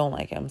don't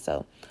like him,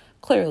 so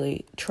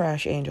clearly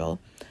trash angel.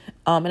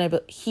 And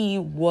he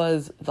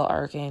was the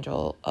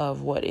archangel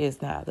of what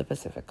is now the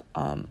Pacific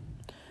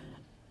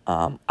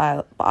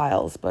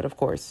Isles, but of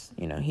course,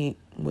 he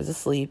was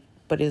asleep,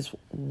 but is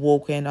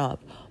woken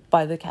up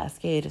by the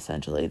cascade.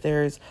 Essentially,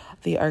 there's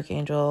the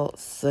archangel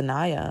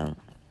Sanaya,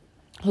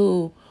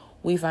 who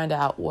we find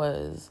out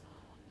was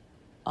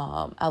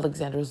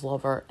Alexander's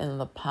lover in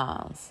the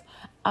past.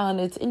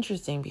 And it's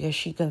interesting because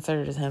she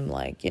considers him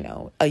a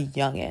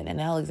youngin', and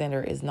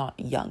Alexander is not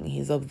young.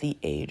 He's of the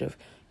age of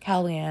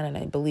Calian, and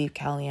I believe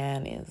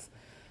Calian is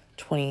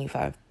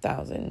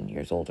 25,000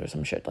 years old or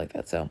some shit like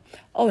that. So,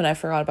 and I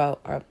forgot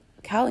about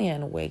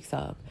Calian wakes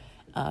up.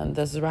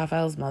 This is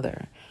Raphael's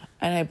mother,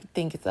 and I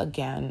think it's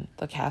again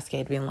the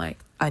cascade being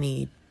I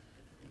need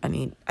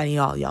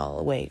all y'all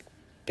awake,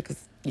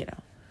 because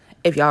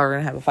if y'all are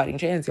gonna have a fighting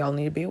chance, y'all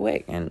need to be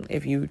awake, and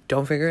if you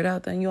don't figure it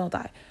out, then you all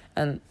die,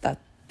 and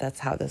that's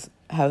how this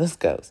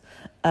goes.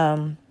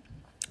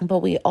 But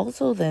we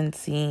also then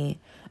see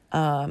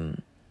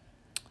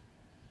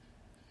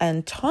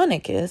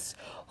Antonicus,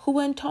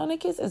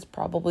 Antonicus is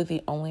probably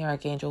the only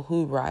archangel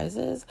who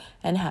rises,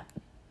 and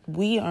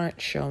we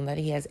aren't shown that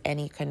he has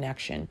any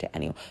connection to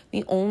anyone.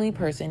 The only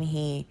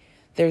person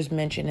there's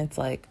mention, it's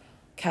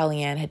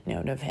Calian had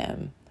known of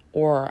him,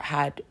 or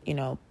had,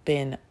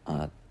 been,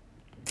 I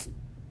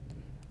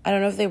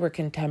don't know if they were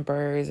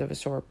contemporaries of a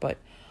sort, but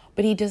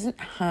he doesn't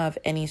have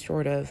any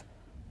sort of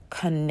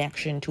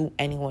connection to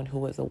anyone who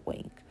was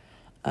awake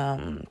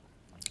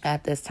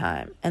at this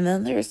time. And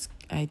then there's,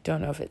 I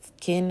don't know if it's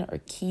Kin or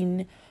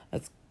Keen,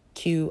 that's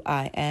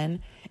Qin,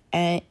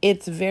 and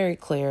it's very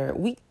clear.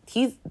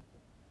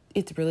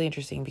 It's really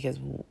interesting because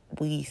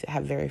we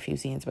have very few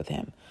scenes with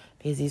him,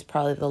 because he's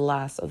probably the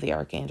last of the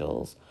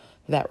archangels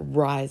that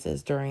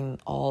rises during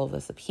all of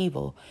this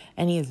upheaval,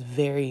 and he is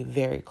very,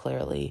 very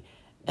clearly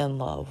in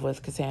love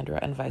with Cassandra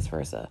and vice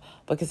versa.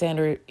 But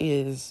Cassandra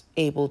is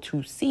able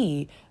to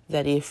see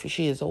that if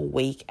she is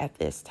awake at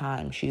this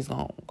time, she's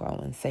going to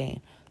go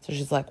insane. So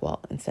she's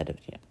instead of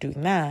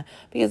doing that,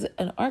 because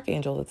an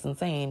archangel that's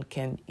insane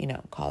can,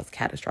 cause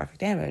catastrophic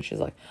damage, she's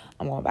I'm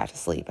going back to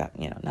sleep, now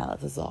that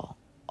this is all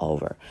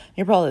over.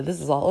 You're probably, this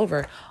is all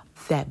over,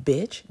 that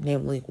bitch,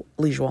 namely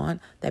Li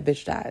Juan, that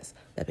bitch dies.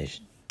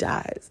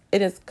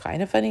 It is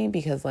kind of funny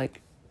because,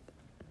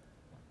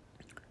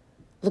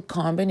 the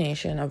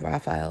combination of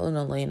Raphael and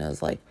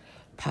Elena's,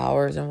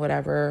 powers and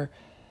whatever,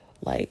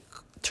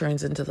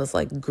 turns into this,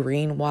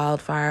 green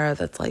wildfire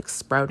that's,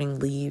 sprouting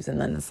leaves, and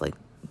then it's,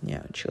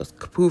 she goes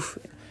kapoof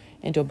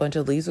into a bunch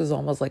of leaves. It was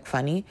almost,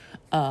 funny,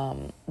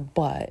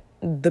 but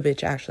the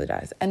bitch actually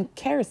dies. And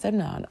Kara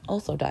Semnon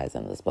also dies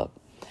in this book.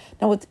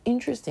 Now, what's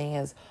interesting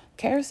is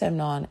Kara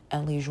Semnon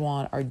and Li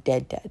Juan are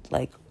dead,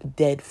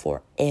 dead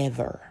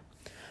forever.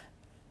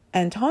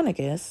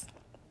 Antonicus,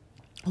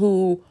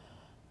 who,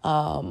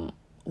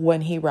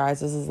 when he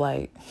rises, is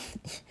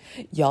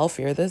y'all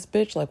fear this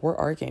bitch? We're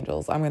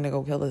archangels. I'm gonna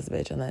go kill this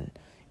bitch. And then,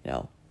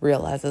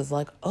 realizes,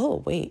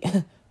 oh, wait,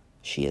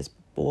 she is,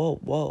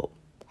 whoa.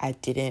 I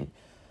didn't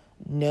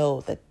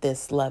know that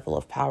this level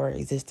of power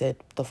existed.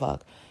 The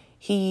fuck?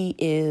 It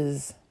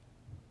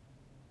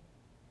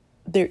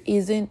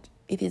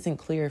isn't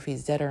clear if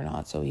he's dead or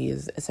not. So he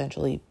is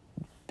essentially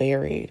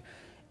buried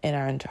in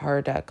our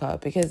entire deck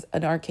cup, because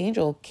an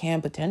archangel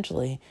can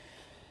potentially,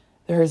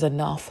 there's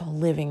enough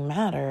living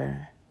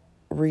matter,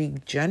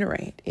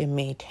 regenerate. It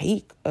may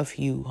take a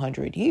few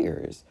hundred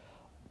years,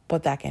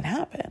 but that can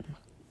happen.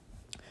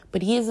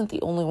 But he isn't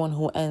the only one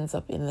who ends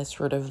up in this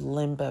sort of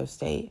limbo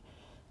state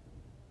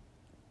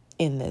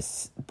in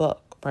this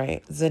book,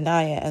 right?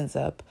 Zanaya ends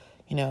up,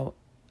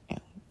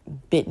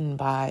 bitten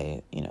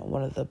by,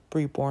 one of the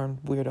reborn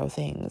weirdo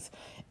things.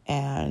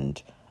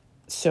 And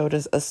so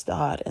does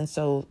Astad. And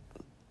so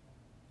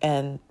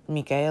and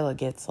Michaela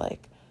gets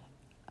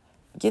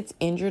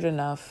injured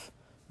enough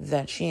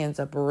that she ends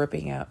up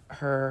ripping out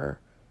her...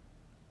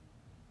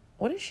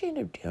 What does she end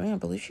up doing? I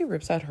believe she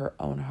rips out her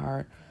own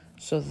heart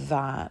so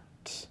that...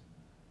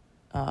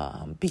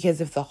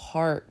 because if the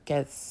heart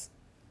gets...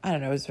 I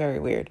don't know, it's very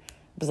weird.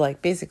 It was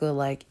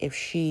basically if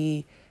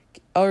she...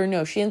 Or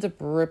no, she ends up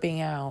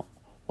ripping out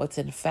what's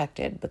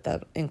infected, but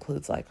that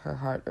includes her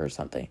heart or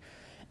something.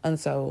 And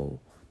so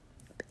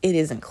it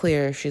isn't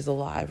clear if she's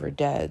alive or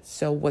dead.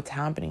 So what's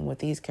happening with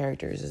these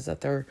characters is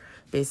that they're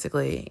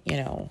basically,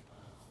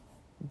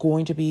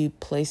 going to be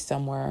placed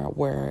somewhere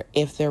where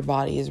if their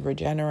bodies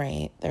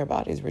regenerate, their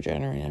bodies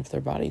regenerate. And if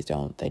their bodies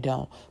don't, they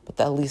don't. But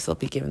at least they'll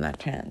be given that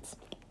chance.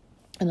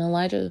 And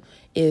Elijah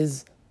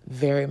is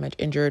very much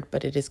injured,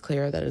 but it is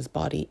clear that his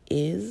body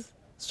is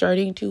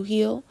starting to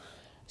heal.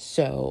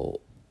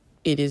 So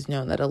it is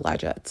known that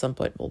Elijah at some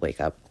point will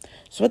wake up.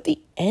 So at the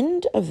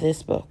end of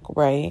this book,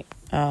 right,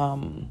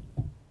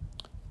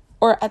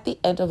 or at the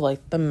end of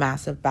the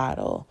massive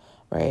battle,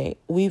 right,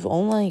 we've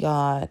only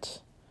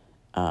got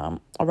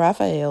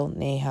Raphael,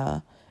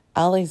 Neha,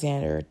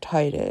 Alexander,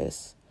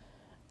 Titus,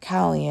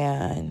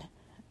 Calian,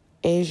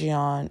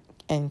 Aegon,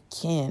 and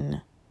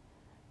Kin,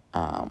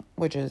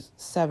 which is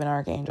 7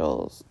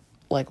 archangels,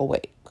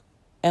 awake.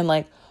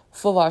 And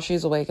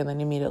Fulvashi's awake, and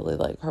then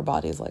immediately her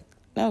body's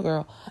no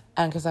girl.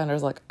 And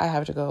Cassandra's I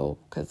have to go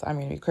because I'm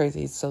gonna be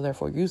crazy, so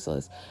therefore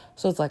useless.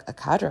 So it's a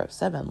cadre of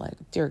 7,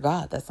 dear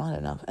God, that's not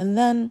enough. And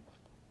then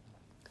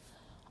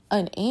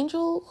an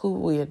angel who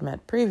we had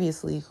met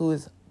previously, who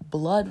is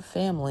blood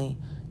family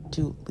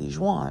to Li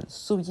Juan,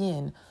 Su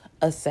Yin,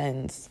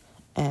 ascends.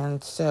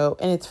 And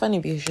it's funny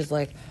because she's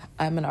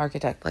I'm an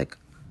architect,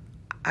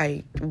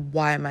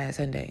 why am I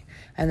ascending?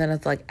 And then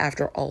it's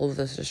after all of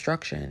this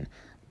destruction,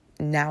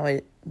 now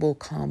it will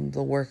come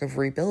the work of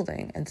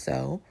rebuilding. And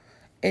so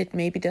it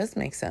maybe does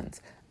make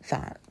sense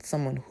that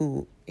someone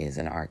who is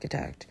an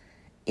architect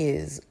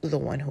is the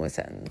one who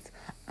ascends.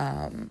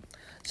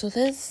 So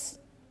this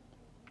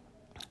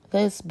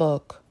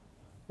book,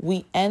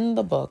 we end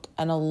the book,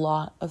 and a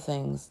lot of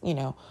things,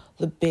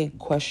 the big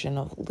question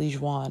of Li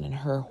Juan and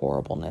her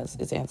horribleness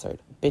is answered.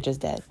 Bitch is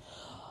dead.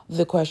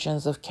 The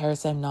questions of Khare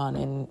Semnon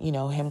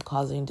and, him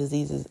causing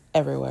diseases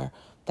everywhere,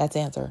 that's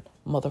answered.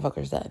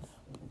 Motherfucker's dead.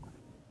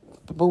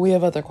 But we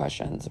have other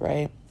questions,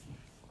 right?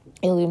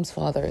 Ilium's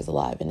father is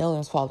alive, and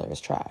Ilium's father is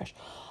trash.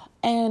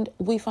 And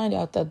we find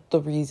out that the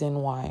reason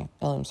why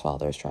Ilium's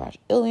father is trash,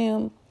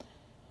 Ilium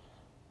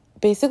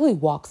basically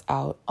walks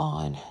out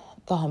on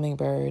the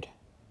hummingbird,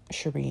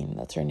 Shireen,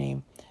 that's her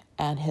name,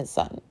 and his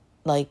son.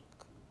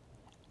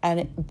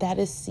 And that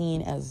is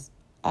seen as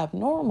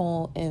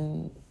abnormal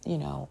in,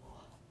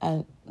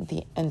 and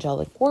the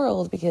angelic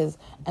world, because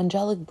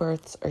angelic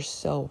births are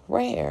so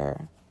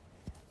rare,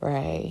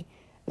 right,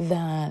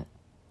 that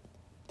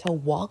to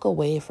walk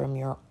away from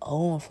your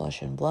own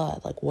flesh and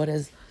blood, what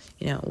does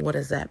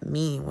that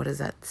mean? What does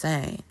that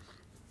say?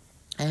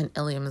 And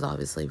Ilium is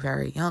obviously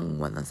very young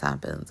when this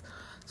happens.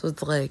 So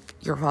it's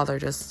your father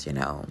just,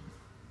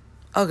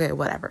 okay,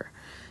 whatever.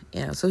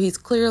 So he's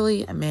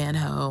clearly a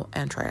man-ho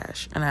and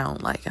trash, and I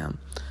don't like him.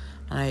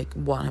 And I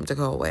want him to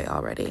go away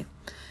already.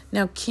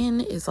 Now,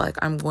 Kin is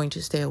I'm going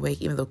to stay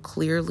awake, even though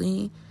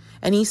clearly,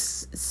 and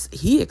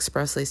he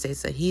expressly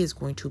states that he is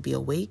going to be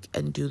awake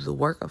and do the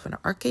work of an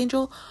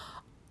archangel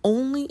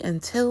only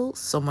until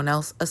someone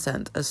else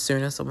ascends. As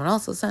soon as someone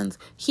else ascends,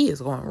 he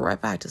is going right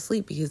back to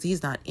sleep because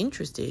he's not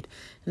interested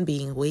in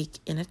being awake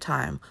in a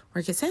time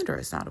where Cassandra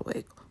is not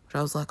awake. Which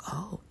I was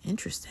oh,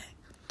 interesting.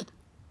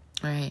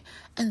 Right.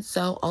 And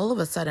so all of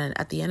a sudden,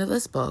 at the end of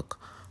this book,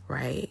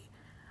 right,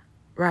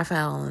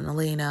 Raphael and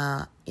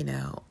Elena,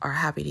 are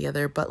happy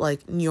together, but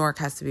New York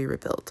has to be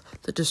rebuilt.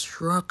 The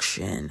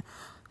destruction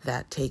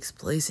that takes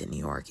place in New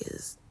York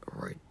is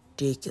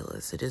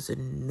ridiculous. It is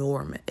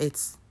enormous.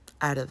 It's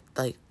out of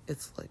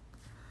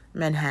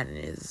Manhattan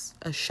is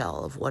a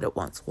shell of what it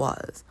once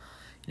was.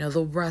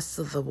 The rest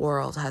of the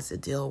world has to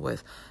deal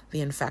with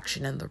the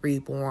infection and the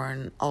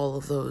reborn, all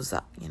of those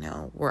that,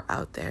 were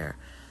out there.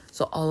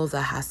 So all of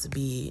that has to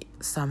be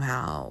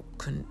somehow,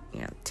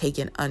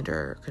 taken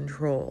under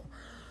control.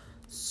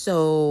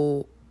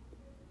 So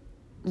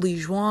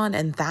Li Juan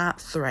and that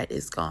threat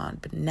is gone,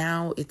 but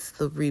now it's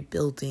the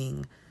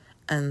rebuilding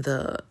and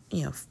the,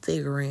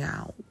 figuring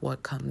out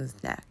what comes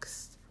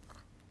next.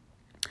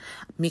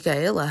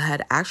 Michaela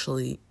had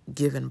actually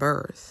given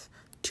birth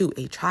to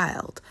a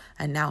child,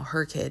 and now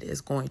her kid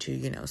is going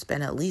to,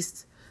 spend at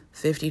least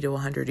 50 to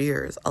 100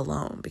 years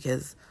alone,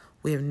 because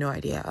we have no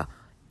idea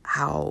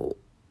how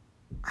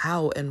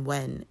and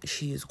when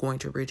she's going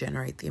to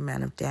regenerate the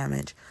amount of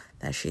damage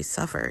that she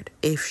suffered,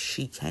 if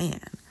she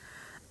can.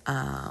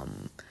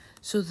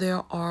 So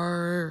there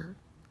are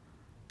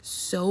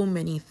so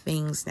many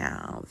things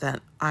now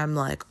that I'm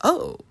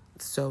oh,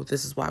 so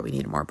this is why we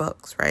need more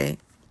books, right?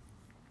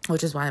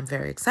 Which is why I'm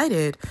very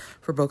excited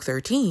for book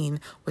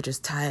 13, which is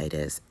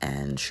Titus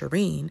and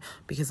Shireen,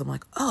 because I'm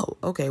oh,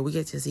 okay, we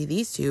get to see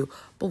these two,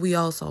 but we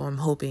also, I'm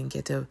hoping,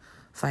 get to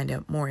find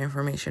out more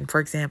information. For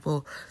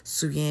example,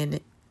 Su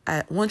Yin,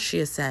 once she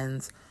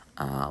ascends,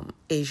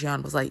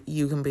 Asian was like,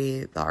 you can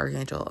be the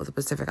Archangel of the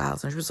Pacific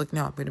Isles. And she was like,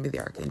 no, I'm going to be the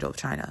Archangel of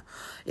China.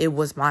 It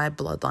was my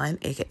bloodline,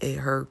 aka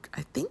her,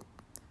 I think,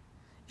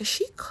 is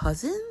she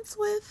cousins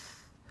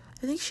with,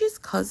 I think she's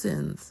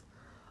cousins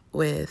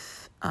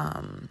with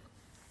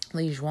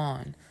Li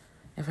Juan,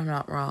 if I'm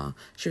not wrong.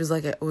 She was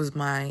like, it was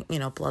my,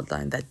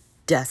 bloodline that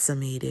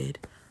decimated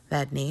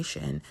that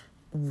nation.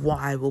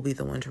 Why will be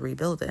the one to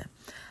rebuild it?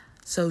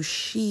 So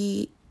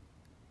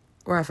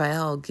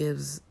Raphael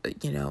gives,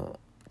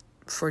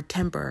 for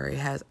temporary,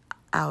 has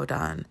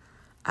Aodan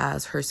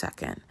as her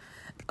second.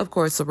 Of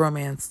course, the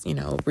romance,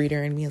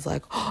 reader in me is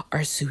like, oh, are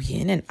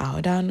Suyin and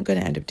Aodan going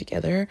to end up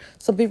together?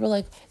 Some people are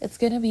like, it's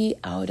going to be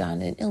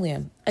Aodan and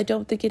Ilium. I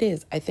don't think it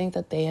is. I think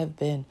that they have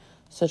been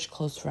such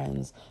close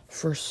friends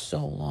for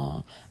so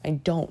long. I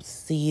don't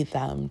see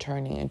them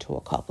turning into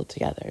a couple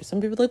together.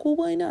 Some people are like, well,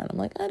 why not? I'm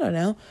like, I don't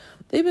know.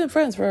 They've been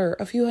friends for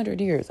a few hundred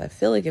years. I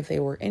feel like if they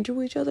were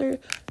into each other,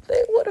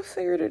 they would have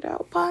figured it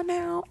out by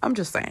now. I'm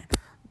just saying.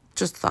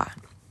 Just thought.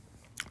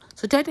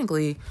 So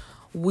technically,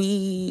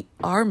 we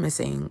are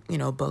missing,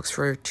 books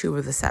for 2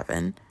 of the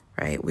 7,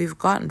 right? We've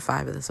gotten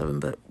 5 of the 7,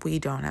 but we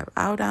don't have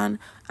Aodan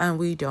and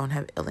we don't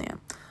have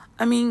Ilium.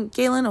 I mean,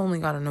 Galen only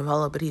got a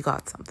novella, but he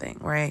got something,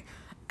 right?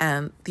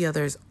 And the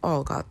others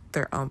all got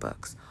their own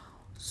books.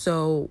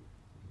 So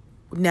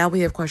now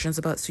we have questions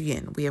about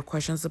Suyin. We have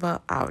questions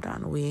about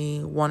Aodan.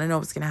 We want to know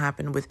what's going to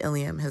happen with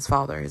Ilium, his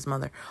father, his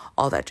mother,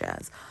 all that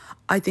jazz.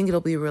 I think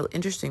it'll be real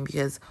interesting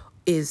because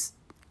is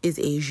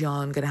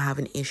Asian going to have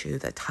an issue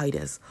that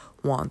Titus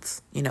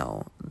wants,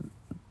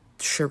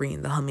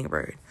 Shireen, the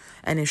hummingbird?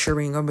 And is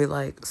Shireen going to be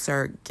like,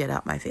 sir, get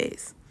out my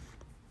face?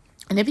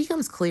 And it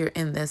becomes clear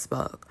in this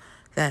book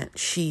that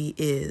she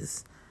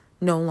is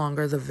no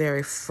longer the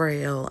very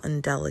frail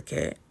and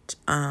delicate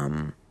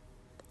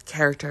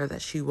character that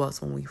she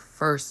was when we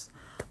first,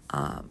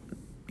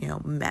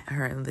 met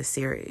her in the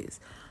series.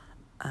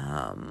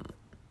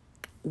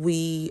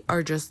 We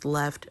are just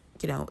left,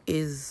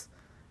 is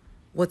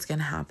what's going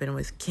to happen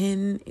with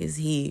Kin? Is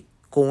he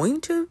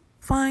going to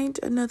find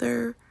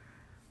another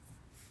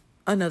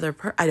I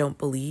don't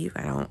believe,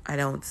 I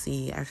don't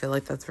see, I feel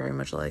like that's very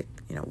much like,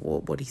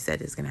 what he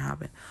said is going to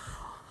happen.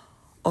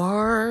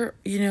 Are,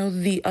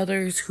 the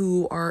others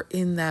who are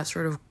in that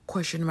sort of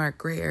question mark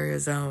gray area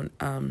zone,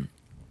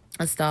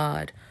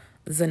 Astad,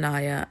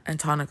 Zanaya, and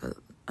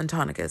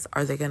Tonicus,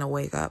 are they going to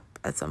wake up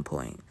at some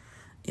point?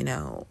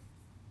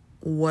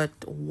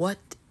 What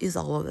is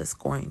all of this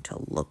going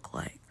to look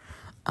like?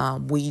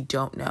 We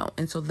don't know.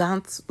 And so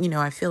that's,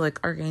 I feel like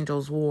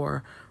Archangel's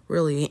War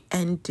really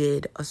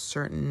ended a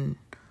certain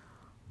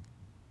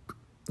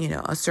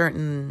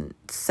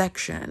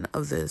section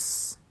of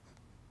this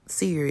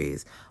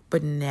series,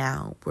 but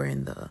now we're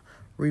in the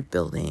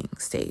rebuilding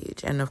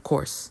stage, and of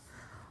course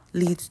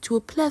leads to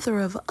a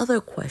plethora of other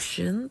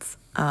questions.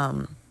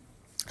 And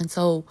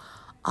so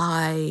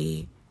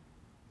I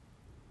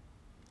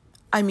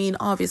mean,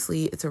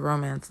 obviously it's a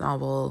romance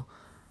novel,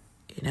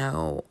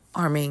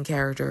 our main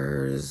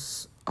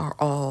characters are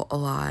all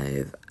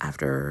alive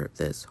after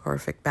this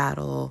horrific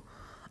battle,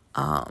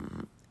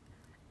 and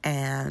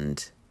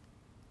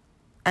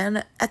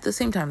at the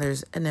same time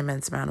there's an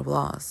immense amount of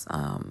loss,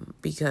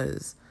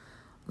 because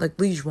like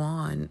Li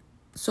Juan,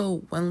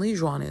 so when Li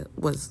Juan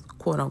was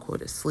quote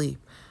unquote asleep,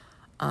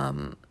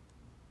 and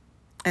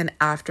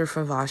after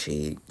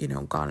Favashi,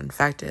 got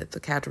infected, the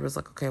captor was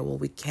like, okay, well,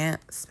 we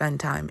can't spend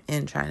time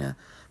in China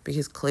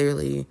because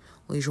clearly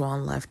Li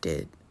Juan left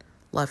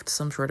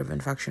some sort of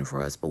infection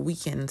for us, but we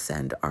can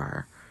send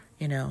our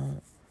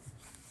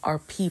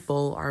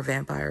people, our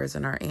vampires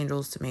and our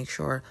angels to make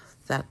sure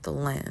that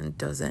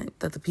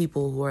that the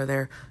people who are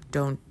there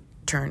the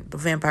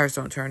vampires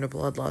don't turn to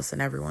bloodlust,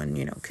 and everyone,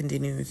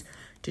 continues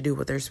to do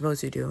what they're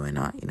supposed to do and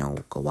not,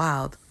 go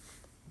wild.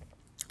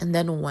 And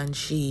then when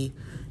she,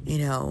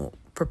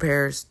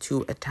 prepares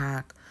to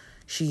attack,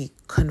 she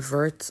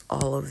converts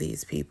all of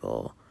these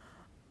people,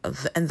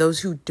 and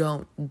those who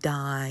don't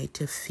die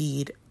to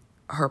feed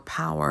her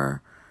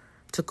power,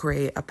 to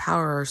create a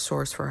power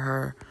source for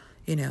her,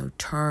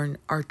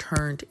 are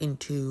turned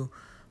into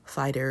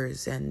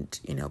fighters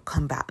and,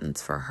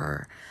 combatants for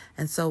her.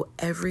 And so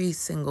every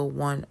single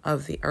one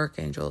of the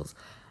archangels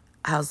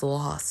has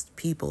lost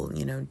people.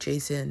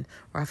 Jason,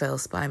 Raphael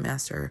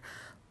Spymaster,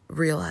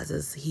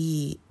 realizes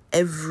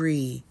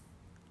every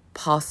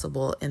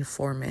possible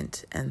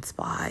informant and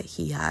spy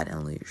he had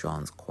in Li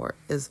Juan's court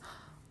is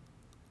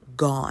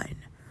gone,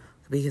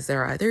 because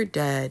they're either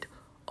dead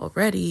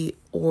already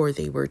or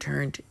they were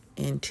turned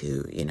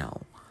into,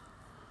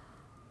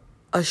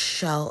 a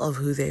shell of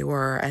who they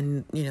were,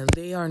 and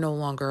they are no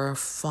longer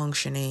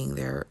functioning.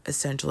 They're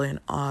essentially an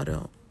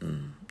automaton,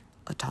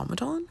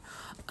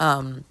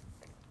 and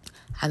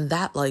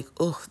that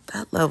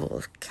that level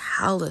of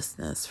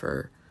callousness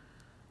for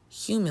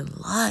human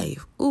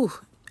life.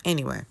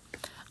 Anyway,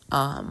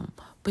 but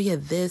yeah,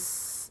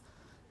 this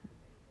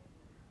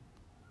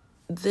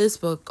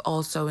book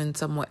also in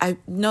some way, I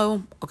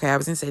was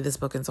gonna say this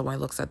book in some way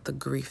looks at the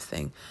grief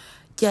thing.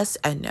 Yes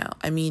and no.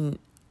 I mean,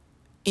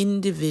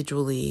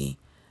 individually,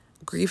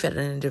 grief at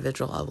an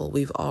individual level,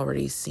 we've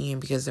already seen,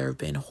 because there have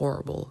been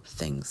horrible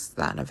things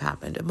that have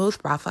happened. And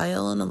both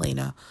Raphael and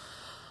Elena,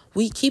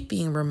 we keep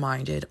being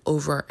reminded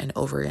over and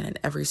over again in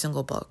every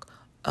single book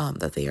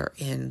that they are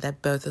in,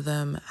 that both of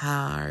them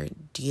are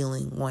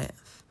dealing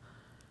with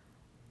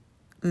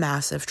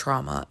massive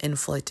trauma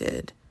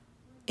inflicted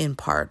in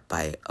part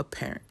by a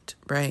parent,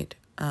 right?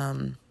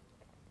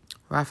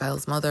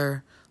 Raphael's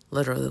mother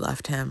literally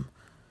left him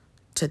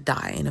to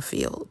die in a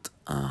field.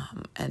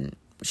 And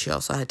she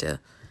also had to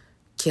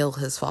kill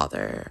his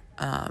father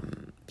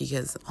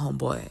because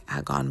homeboy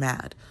had gone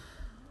mad.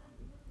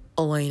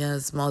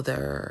 Elena's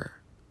mother,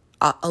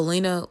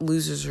 Elena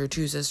loses her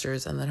two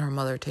sisters, and then her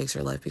mother takes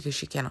her life because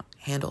she cannot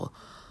handle,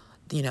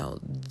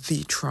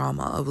 the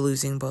trauma of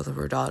losing both of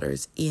her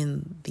daughters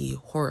in the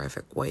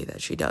horrific way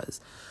that she does.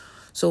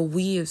 So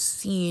we have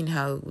seen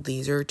how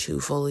these are two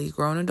fully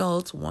grown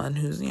adults, one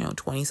who's,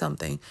 20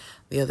 something,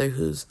 the other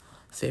who's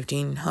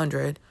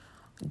 1500,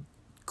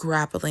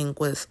 grappling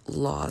with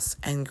loss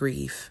and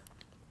grief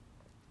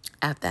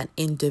at that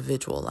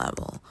individual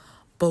level.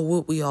 But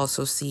what we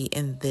also see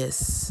in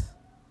this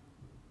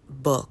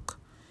book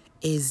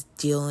is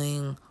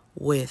dealing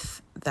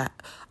with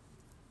that,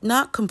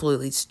 not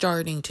completely,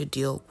 starting to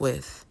deal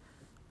with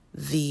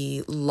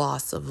the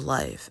loss of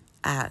life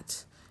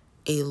at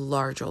a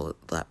larger,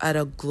 at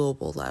a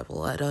global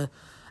level, at a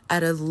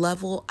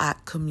level at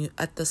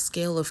the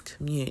scale of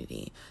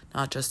community,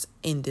 not just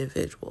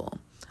individual.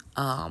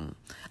 And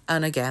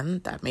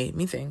again, that made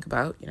me think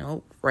about,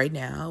 right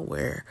now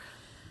where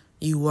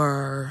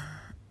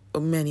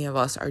many of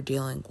us are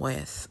dealing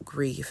with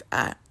grief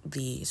at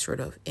the sort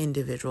of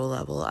individual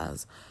level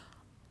as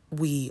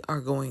we are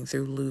going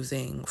through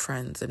losing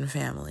friends and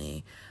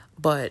family,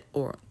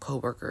 or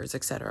coworkers,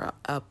 etc.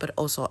 But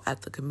also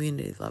at the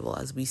community level,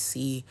 as we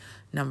see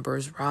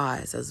numbers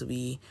rise, as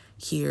we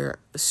hear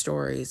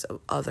stories of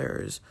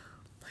others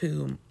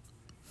who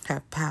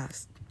have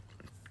passed.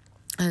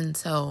 And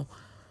so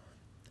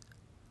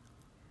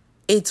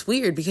it's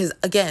weird because,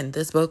 again,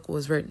 this book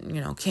was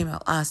written, came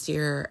out last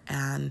year,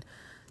 and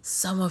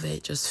some of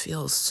it just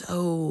feels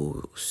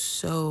so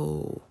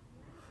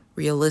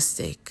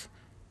realistic,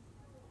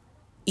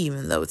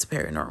 even though it's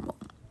paranormal.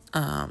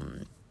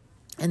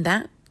 And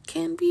that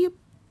can be a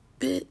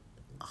bit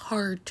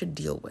hard to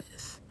deal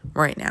with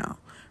right now,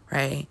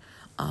 right?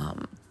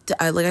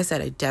 Like I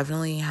said, I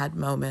definitely had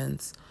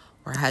moments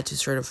where I had to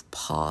sort of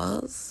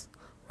pause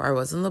where I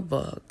was in the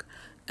book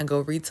and go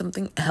read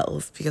something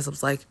else because I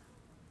was like,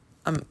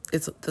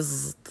 this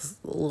is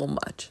a little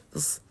much.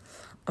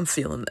 I'm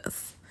feeling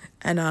this.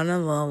 And on a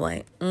little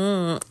like,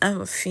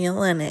 I'm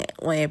feeling it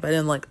way, but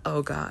then like,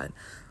 oh God,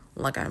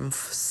 like I'm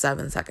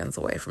 7 seconds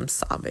away from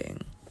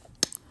sobbing.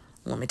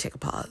 Let me take a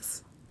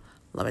pause.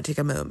 Let me take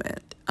a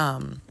moment.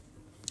 But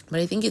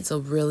I think it's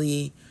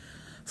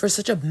for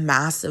such a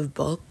massive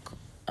book,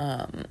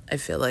 I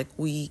feel like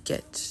we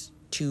get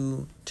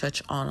to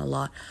touch on a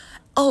lot.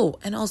 Oh,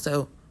 and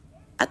also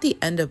at the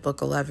end of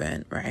book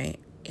 11, right?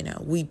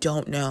 We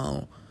don't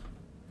know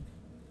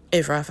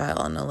if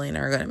Raphael and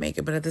Elena are going to make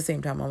it. But at the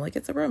same time, I'm like,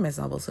 it's a romance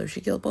novel. So if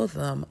she killed both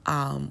of them,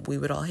 we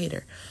would all hate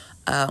her.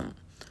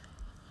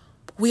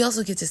 We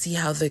also get to see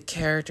how the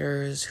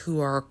characters who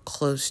are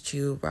close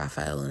to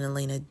Raphael and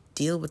Elena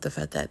deal with the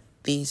fact that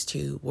these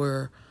two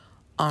were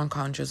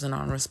unconscious and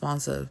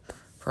unresponsive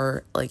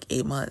for like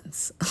 8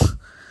 months.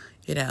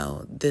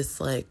 This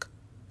like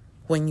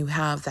when you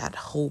have that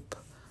hope,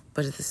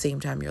 but at the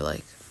same time you're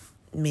like,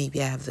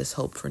 maybe I have this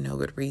hope for no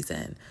good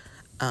reason.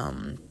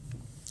 And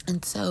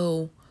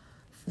so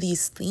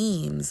these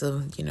themes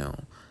of,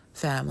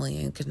 family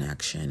and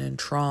connection and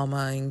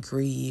trauma and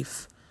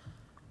grief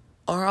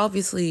are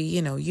obviously,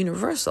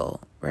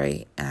 universal,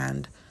 right?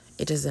 And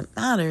it doesn't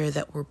matter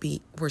that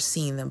we're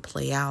seeing them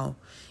play out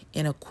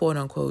in a quote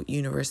unquote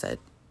universe that,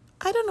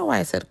 I don't know why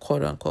I said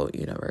quote unquote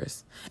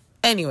universe.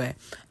 Anyway,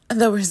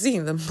 that we're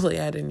seeing them play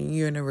out in a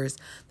universe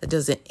that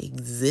doesn't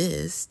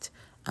exist,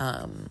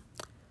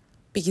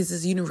 because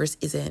this universe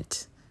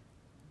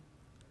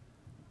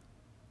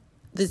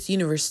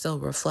still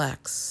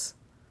reflects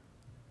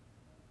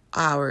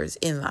ours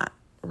in that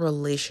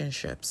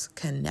relationships,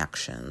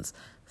 connections,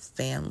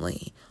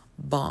 family,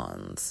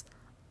 bonds,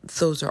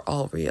 those are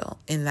all real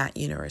in that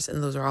universe,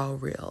 and those are all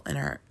real in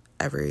our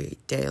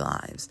everyday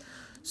lives.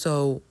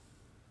 So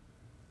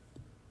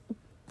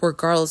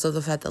regardless of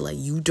the fact that like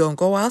you don't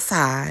go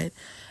outside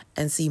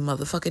and see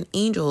motherfucking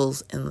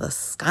angels in the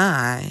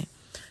sky,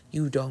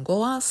 you don't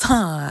go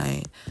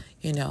outside,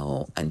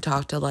 and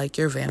talk to like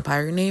your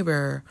vampire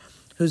neighbor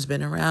who's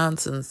been around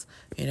since,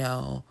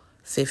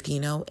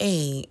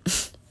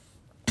 1508.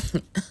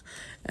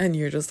 And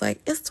you're just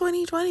like, it's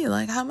 2020.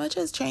 Like, how much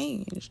has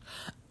changed?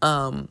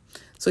 So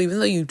even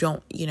though you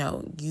don't,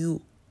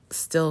 you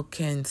still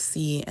can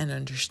see and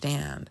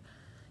understand,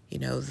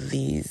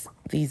 these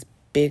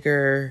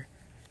bigger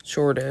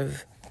sort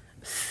of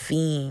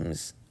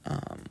themes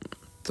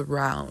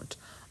throughout,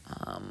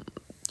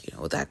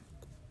 that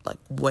like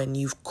when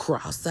you've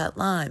crossed that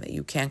line that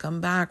you can't come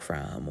back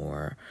from,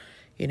 or,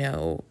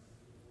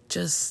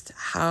 just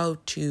how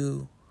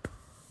to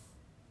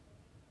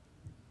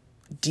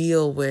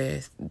deal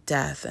with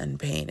death and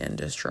pain and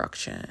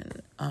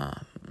destruction.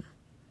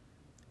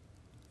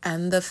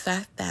 And the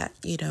fact that,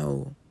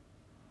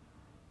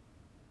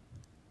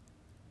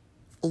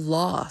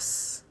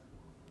 loss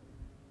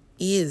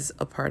is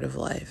a part of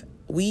life.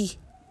 We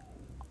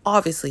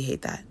obviously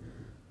hate that.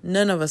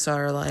 None of us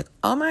are like,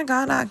 oh my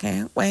God, I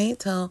can't wait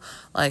till,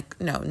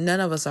 no, none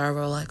of us are.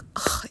 We're like,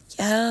 oh,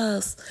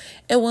 yes,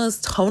 it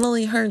was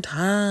totally her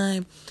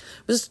time.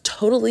 It was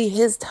totally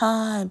his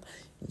time.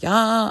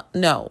 Yeah.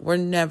 No, we're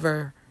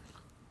never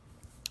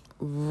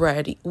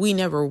ready. We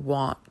never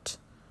want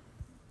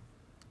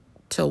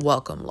to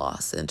welcome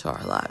loss into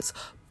our lives.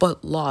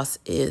 But loss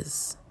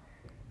is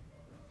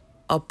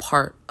a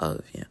part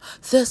of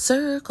the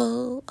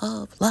circle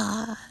of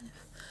life.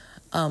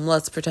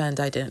 Let's pretend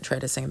I didn't try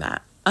to sing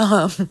that.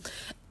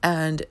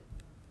 And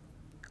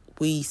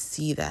we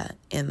see that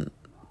in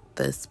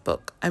this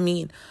book. I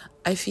mean,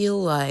 I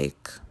feel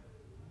like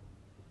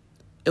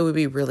it would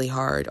be really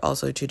hard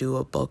also to do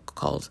a book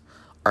called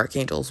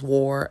Archangel's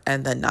War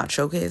and then not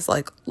showcase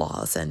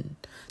loss and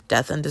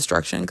death and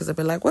destruction, because I'd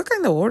be like, what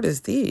kind of war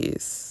is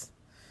this?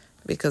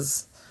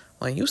 Because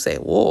when you say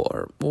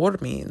war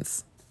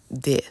means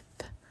death.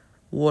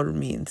 War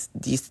means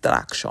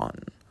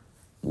destruction.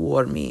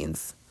 War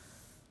means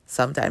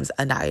sometimes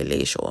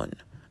annihilation,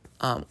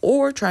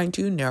 or trying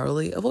to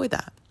narrowly avoid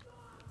that.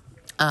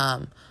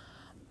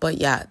 But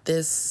yeah,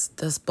 this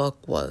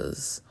book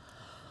was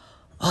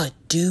a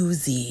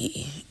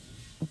doozy.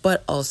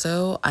 But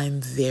also, I'm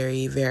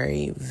very,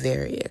 very,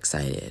 very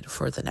excited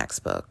for the next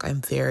book.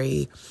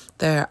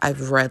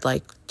 I've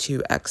read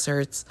 2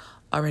 excerpts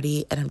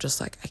already, and I'm just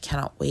like, I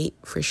cannot wait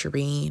for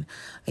Shireen.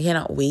 I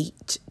cannot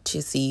wait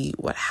to see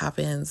what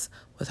happens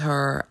with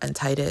her and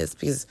Titus,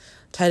 because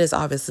Titus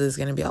obviously is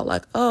going to be all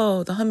like,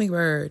 oh, the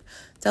hummingbird,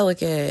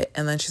 delicate,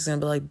 and then she's going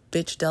to be like,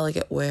 bitch,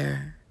 delicate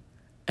where?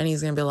 And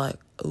he's going to be like,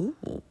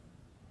 ooh,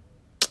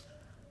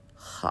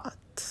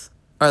 hot.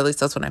 Or at least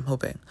that's what I'm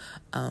hoping.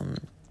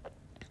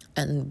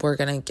 And we're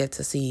going to get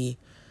to see,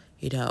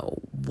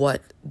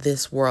 what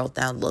this world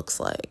now looks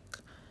like,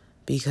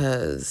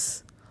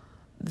 because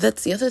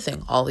that's the other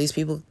thing. All these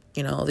people,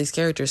 all these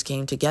characters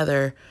came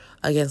together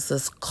against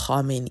this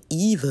common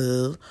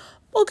evil.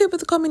 Okay, but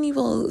the common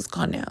evil is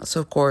gone now. So,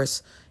 of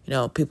course,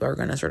 people are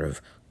going to sort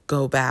of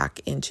go back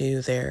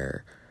into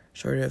their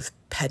sort of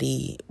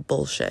petty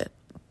bullshit.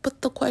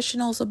 But the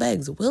question also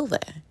begs, will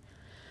they?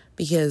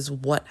 Because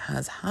what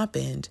has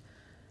happened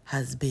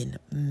has been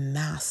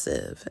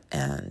massive,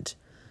 and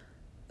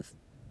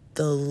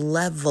the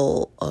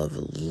level of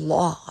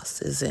loss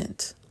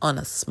isn't on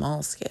a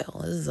small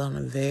scale. This is on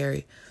a very,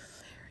 very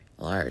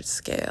large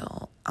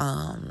scale.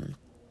 And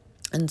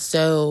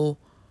so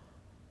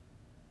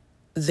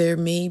there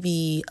may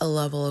be a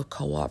level of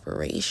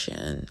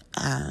cooperation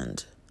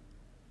and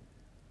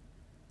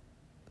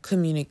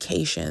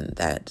communication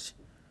that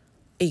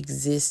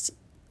exists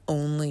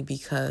only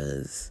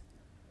because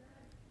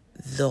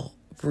the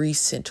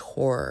recent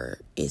horror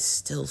is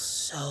still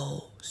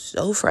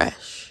so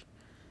fresh,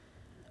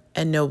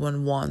 and no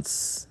one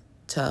wants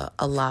to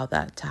allow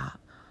that to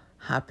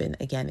happen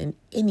again in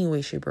any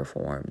way, shape, or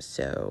form.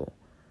 So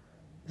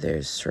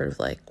there's sort of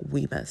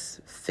we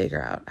must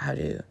figure out how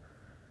to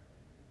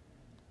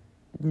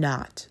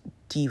not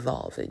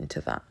devolve into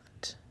that.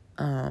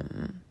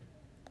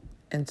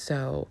 And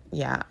so,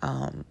 yeah,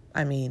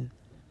 I mean,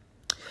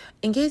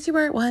 in case you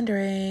weren't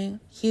wondering,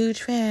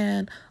 huge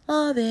fan,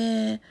 love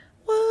it,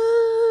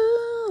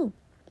 woo!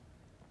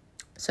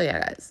 So yeah,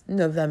 guys,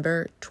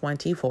 November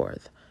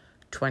 24th,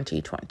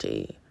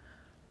 2020,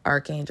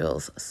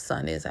 Archangel's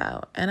Sun is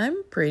out. And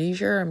I'm pretty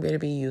sure I'm going to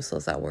be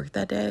useless at work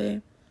that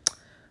day,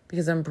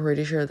 because I'm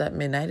pretty sure that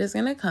midnight is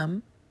going to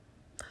come.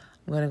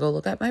 I'm going to go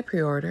look at my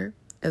pre-order.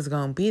 It's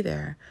going to be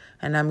there.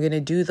 And I'm going to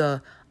read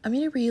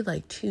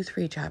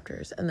 2-3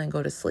 chapters and then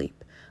go to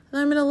sleep. And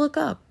then I'm going to look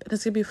up, and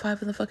it's going to be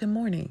 5 in the fucking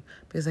morning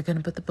because I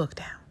couldn't put the book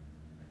down.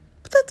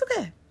 But that's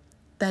okay.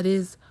 That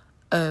is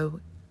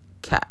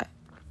okay.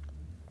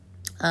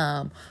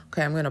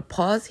 Okay, I'm going to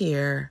pause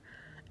here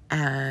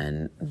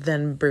and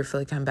then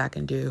briefly come back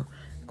and do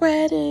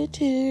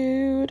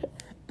gratitude.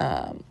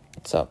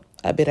 So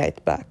I'll be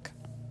right back.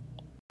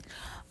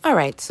 All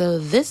right, so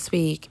this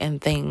week and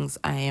things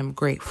I am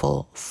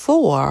grateful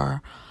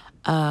for.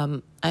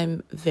 I'm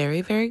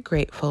very, very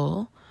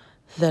grateful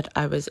that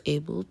I was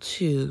able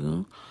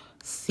to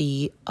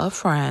see a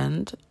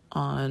friend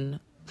on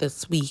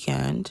this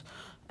weekend,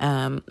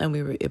 and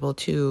we were able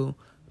to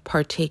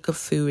partake of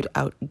food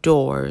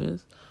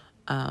outdoors,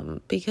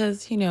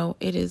 because,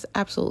 it is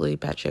absolutely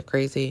batshit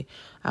crazy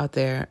out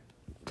there,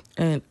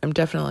 and I'm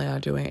definitely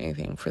not doing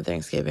anything for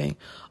Thanksgiving.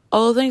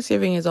 Although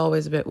Thanksgiving is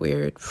always a bit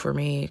weird for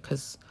me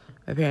because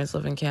my parents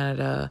live in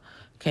Canada.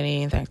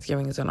 Canadian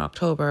Thanksgiving is in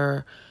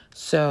October.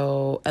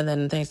 So, and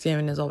then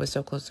Thanksgiving is always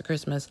so close to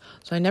Christmas.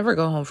 So I never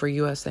go home for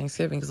U.S.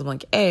 Thanksgiving because I'm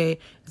like, A,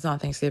 it's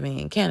not Thanksgiving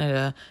in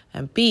Canada.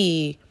 And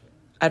B,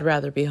 I'd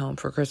rather be home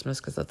for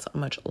Christmas because that's a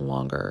much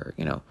longer,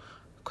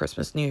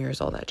 Christmas, New Year's,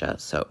 all that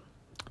jazz. So,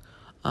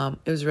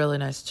 it was really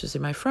nice to see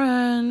my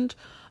friend.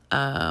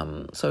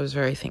 So I was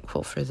very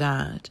thankful for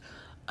that.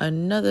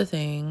 Another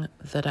thing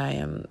that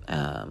I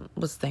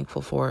was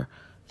thankful for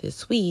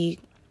this week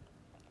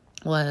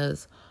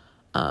was,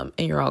 and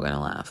you're all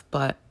gonna laugh,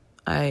 but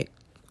I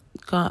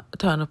got a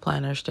ton of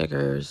planner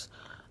stickers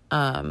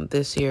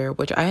this year,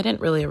 which I hadn't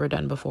really ever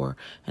done before,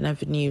 and I've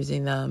been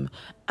using them,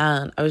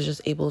 and I was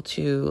just able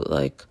to,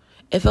 like,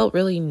 it felt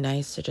really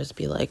nice to just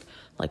be like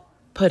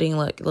putting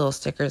like little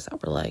stickers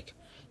that were like,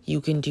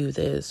 you can do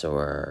this,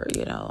 or,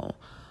 you know,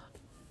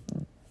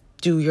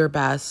 do your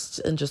best,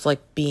 and just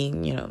like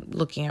being, you know,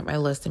 looking at my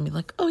list and be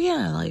like, oh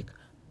yeah, like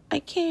I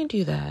can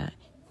do that,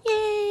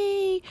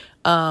 yay.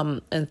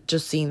 And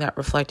just seeing that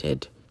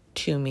reflected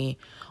to me,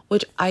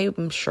 which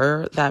I'm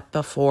sure that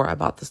before I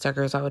bought the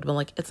stickers, I would have been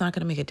like, it's not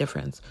going to make a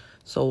difference,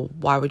 so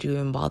why would you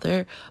even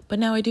bother? But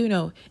now I do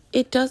know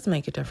it does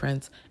make a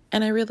difference,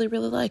 and I really,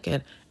 really like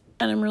it,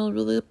 and I'm really,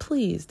 really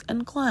pleased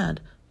and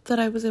glad that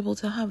I was able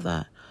to have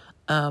that,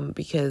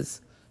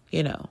 because,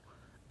 you know,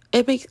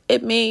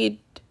 it made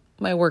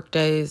my work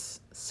days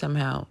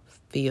somehow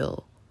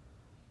feel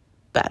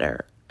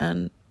better,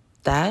 and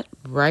that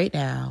right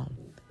now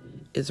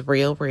is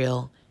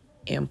real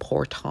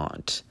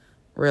important.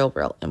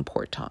 Real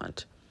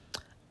important.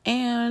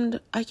 And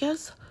I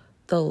guess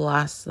the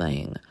last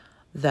thing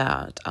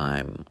that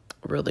I'm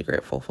really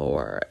grateful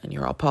for, and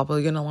you're all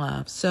probably gonna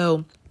laugh,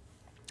 so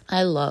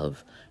I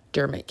love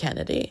Dermot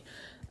Kennedy.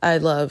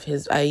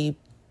 I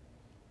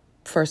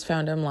first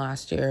found him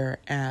last year,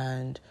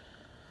 and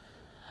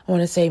I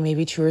want to say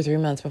maybe 2 or 3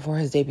 months before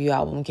his debut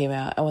album came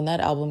out. And when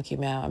that album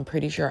came out, I'm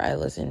pretty sure I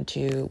listened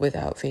to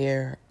Without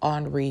Fear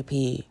on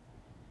repeat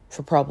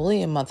for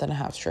probably a month and a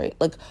half straight.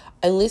 Like,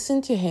 I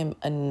listened to him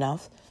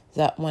enough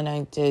that when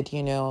I did,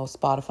 you know,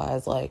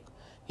 Spotify's, like,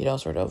 you know,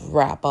 sort of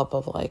wrap up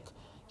of, like,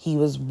 he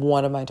was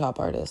one of my top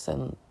artists,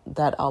 and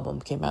that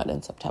album came out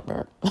in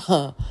September.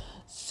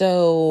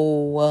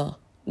 So,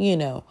 you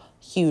know,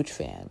 huge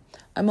fan.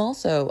 I'm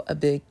also a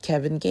big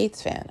Kevin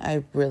Gates fan.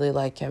 I really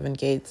like Kevin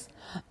Gates.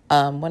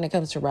 When it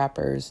comes to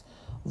rappers,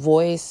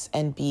 voice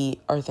and beat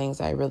are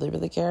things I really,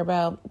 really care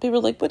about. People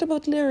are like, what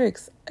about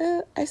lyrics?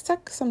 I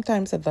suck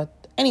sometimes at that.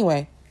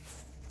 Anyway,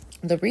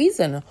 the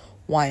reason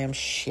why I'm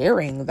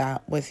sharing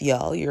that with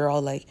y'all, you're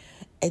all like,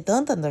 I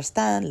don't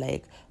understand,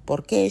 like, por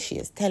qué she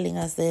is telling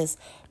us this?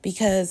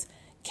 Because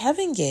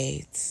Kevin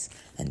Gates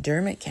and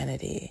Dermot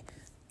Kennedy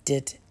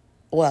did,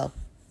 well,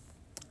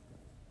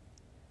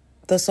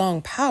 the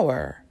song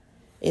Power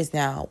is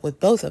now with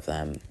both of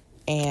them.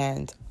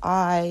 And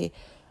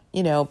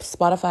you know,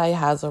 Spotify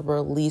has a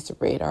release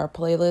radar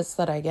playlist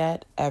that I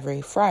get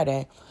every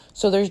Friday.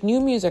 So there's New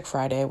Music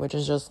Friday, which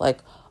is just like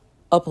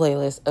a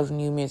playlist of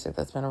new music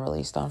that's been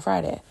released on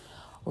Friday.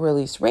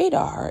 Release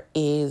radar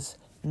is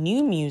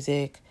new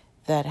music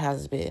that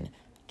has been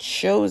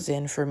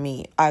chosen for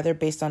me, either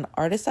based on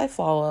artists I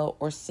follow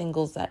or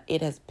singles that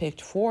it has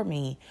picked for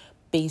me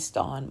based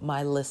on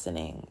my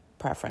listening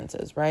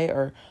preferences, right?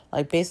 Or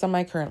like based on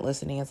my current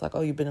listening, it's like,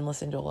 oh, you've been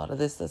listening to a lot of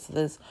this.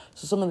 So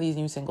some of these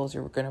new singles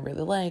you're going to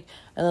really like.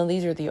 And then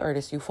these are the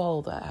artists you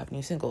follow that have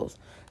new singles.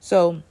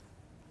 So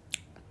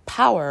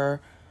Power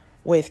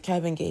with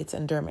Kevin Gates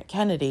and Dermot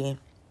Kennedy,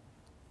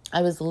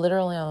 I was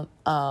literally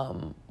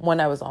on, when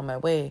I was on my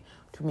way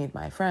to meet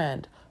my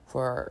friend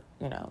for,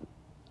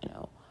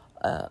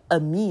 a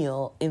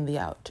meal in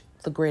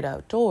the great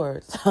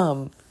outdoors.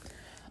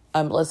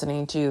 I'm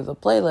listening to the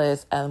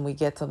playlist, and we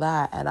get to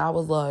that, and I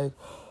was like,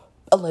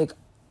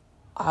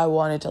 I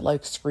wanted to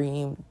like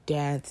scream,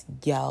 dance,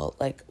 yell,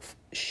 like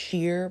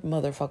sheer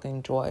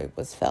motherfucking joy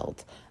was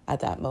felt at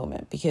that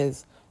moment,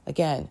 because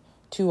again,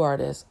 two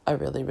artists I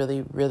really,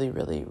 really, really,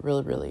 really,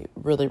 really, really,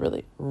 really,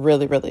 really,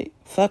 really, really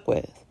fuck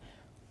with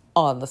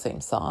on the same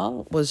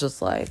song was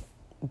just like,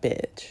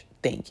 bitch,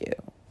 thank you.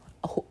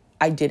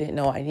 I didn't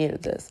know I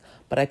needed this,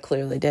 but I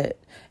clearly did,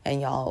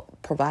 and y'all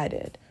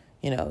provided.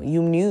 You know,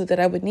 you knew that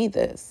I would need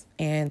this.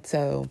 And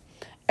so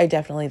I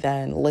definitely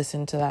then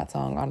listened to that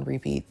song on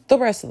repeat the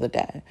rest of the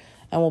day.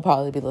 And we'll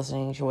probably be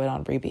listening to it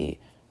on repeat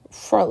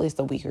for at least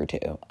a week or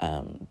two,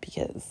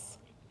 because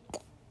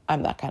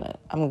I'm that kind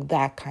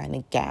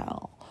of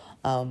gal.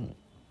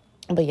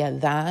 But yeah,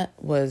 that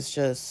was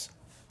just,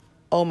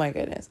 oh my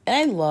goodness. And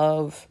I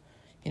love,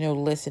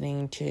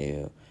 listening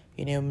to,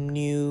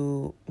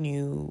 new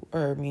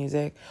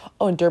music.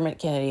 Oh, and Dermot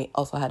Kennedy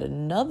also had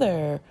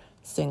another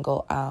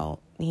single out.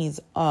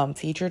 He's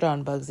featured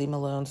on Bugsy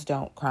Malone's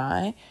Don't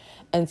Cry.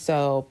 And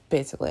so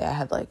basically I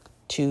had like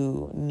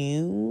 2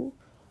 new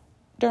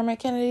Dermot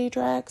Kennedy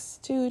tracks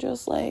to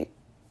just like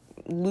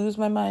lose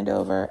my mind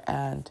over,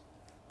 and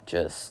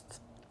just,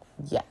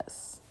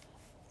 yes,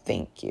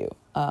 thank you.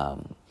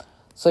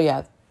 So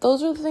yeah,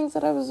 those are the things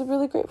that I was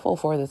really grateful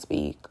for this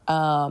week.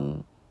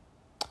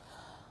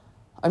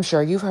 I'm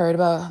sure you've heard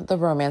about the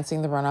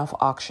Romancing the Runoff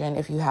auction.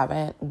 If you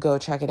haven't, go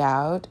check it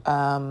out.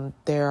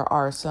 There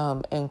are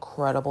some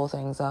incredible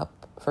things up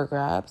for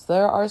grabs.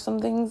 There are some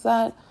things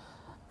that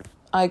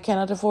I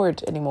cannot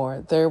afford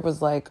anymore. There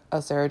was like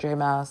a Sarah J.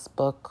 Maas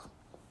book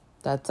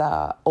that's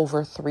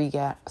over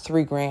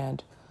 $3,000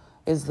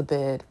 is the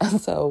bid. And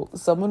so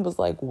someone was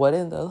like, what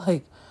in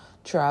the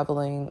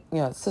traveling,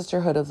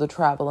 Sisterhood of the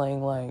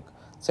Traveling, like,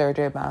 Sarah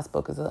J. Maas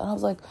book is. And I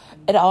was like,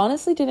 it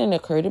honestly didn't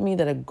occur to me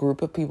that a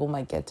group of people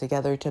might get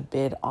together to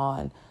bid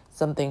on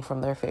something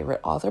from their favorite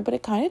author, but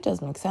it kind of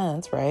does make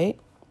sense, right?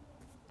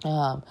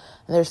 And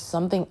there's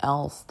something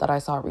else that I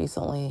saw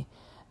recently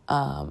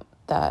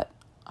that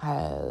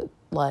had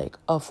like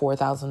a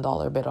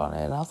 $4,000 bid on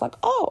it, and I was like,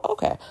 oh,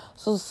 okay.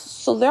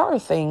 So there are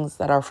things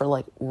that are for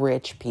like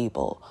rich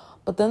people,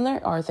 but then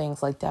there are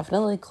things like,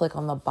 definitely click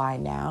on the buy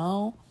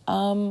now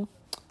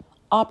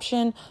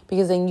option,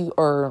 because then you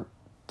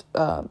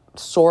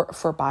sort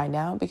for buy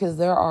now, because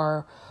there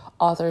are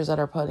authors that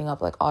are putting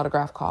up like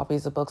autographed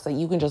copies of books that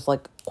you can just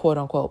like quote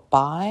unquote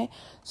buy.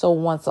 So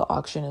once the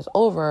auction is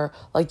over,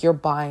 like, you're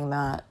buying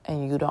that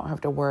and you don't have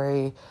to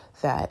worry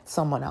that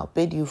someone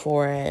outbid you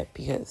for it,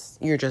 because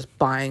you're just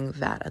buying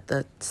that at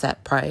the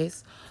set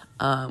price.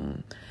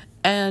 And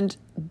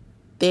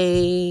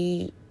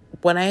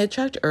when I had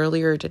checked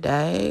earlier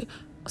today,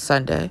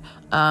 Sunday,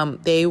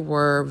 they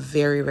were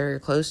very, very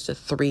close to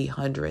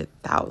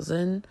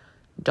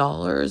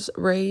 $300,000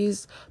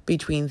 raised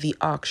between the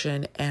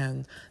auction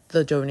and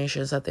the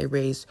donations that they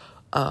raised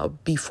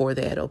before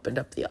they had opened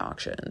up the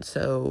auction.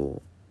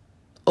 So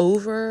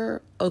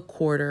over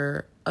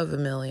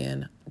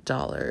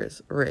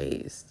 $250,000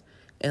 raised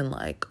in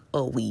like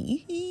a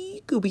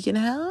week and a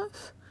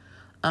half,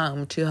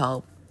 to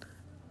help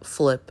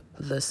flip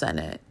the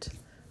Senate,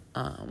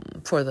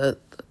 for the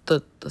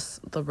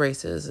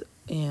races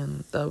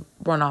and the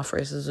runoff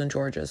races in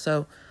Georgia.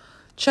 So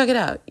check it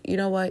out. You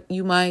know what?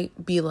 You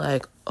might be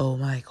like, oh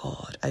my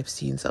God, I've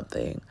seen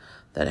something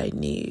that I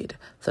need,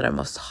 that I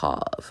must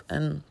have.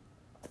 And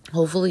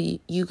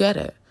hopefully you get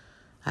it.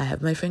 I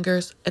have my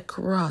fingers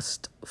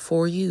crossed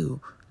for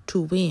you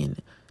to win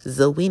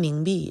the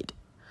winning bid.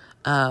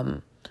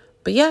 But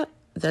yeah,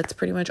 that's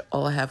pretty much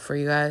all I have for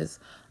you guys.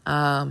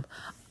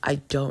 I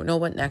don't know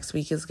what next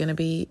week is going to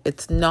be.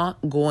 It's not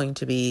going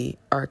to be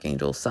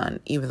Archangel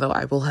Sun, even though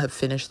I will have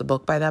finished the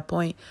book by that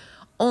point,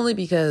 only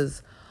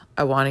because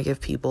I want to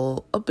give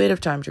people a bit of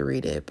time to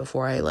read it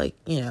before I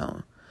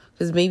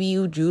because maybe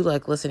you do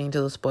like listening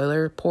to the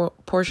spoiler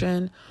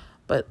portion,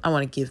 but I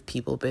want to give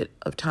people a bit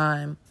of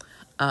time.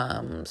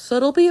 So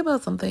it'll be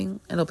about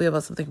something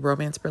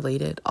romance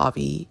related,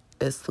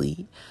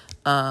 obviously.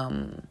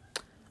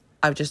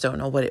 I just don't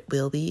know what it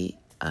will be.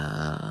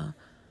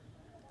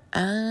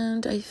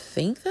 And I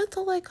think that's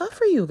all I got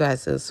for you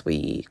guys this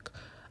week.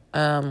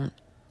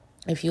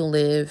 If you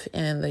live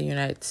in the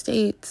United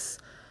States,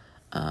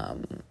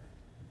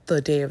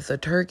 the Day of the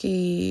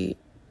Turkey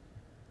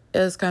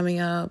is coming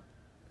up.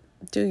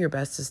 Do your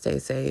best to stay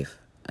safe.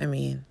 I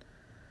mean,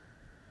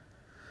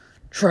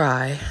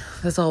 try.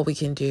 That's all we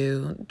can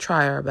do.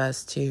 Try our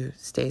best to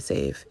stay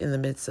safe in the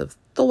midst of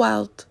the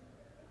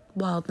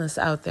wildness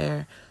out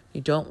there.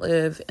 You don't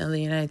live in the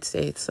United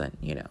States, then,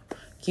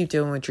 keep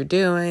doing what you're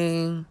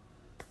doing,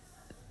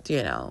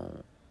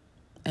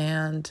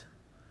 and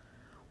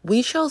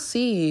we shall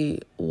see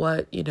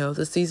what,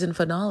 the season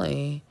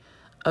finale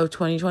of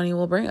 2020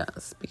 will bring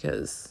us,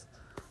 because,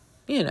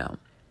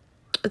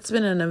 it's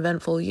been an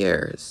eventful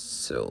year,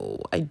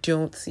 so I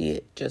don't see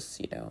it just,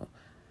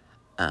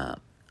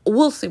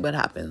 we'll see what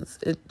happens.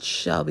 It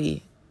shall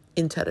be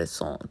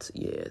interessant.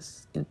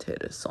 Yes,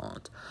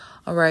 interessant.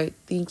 All right.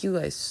 Thank you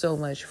guys so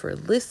much for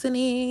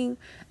listening,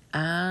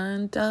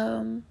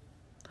 and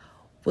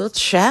we'll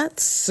chat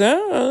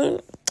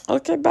soon.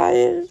 Okay,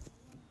 bye.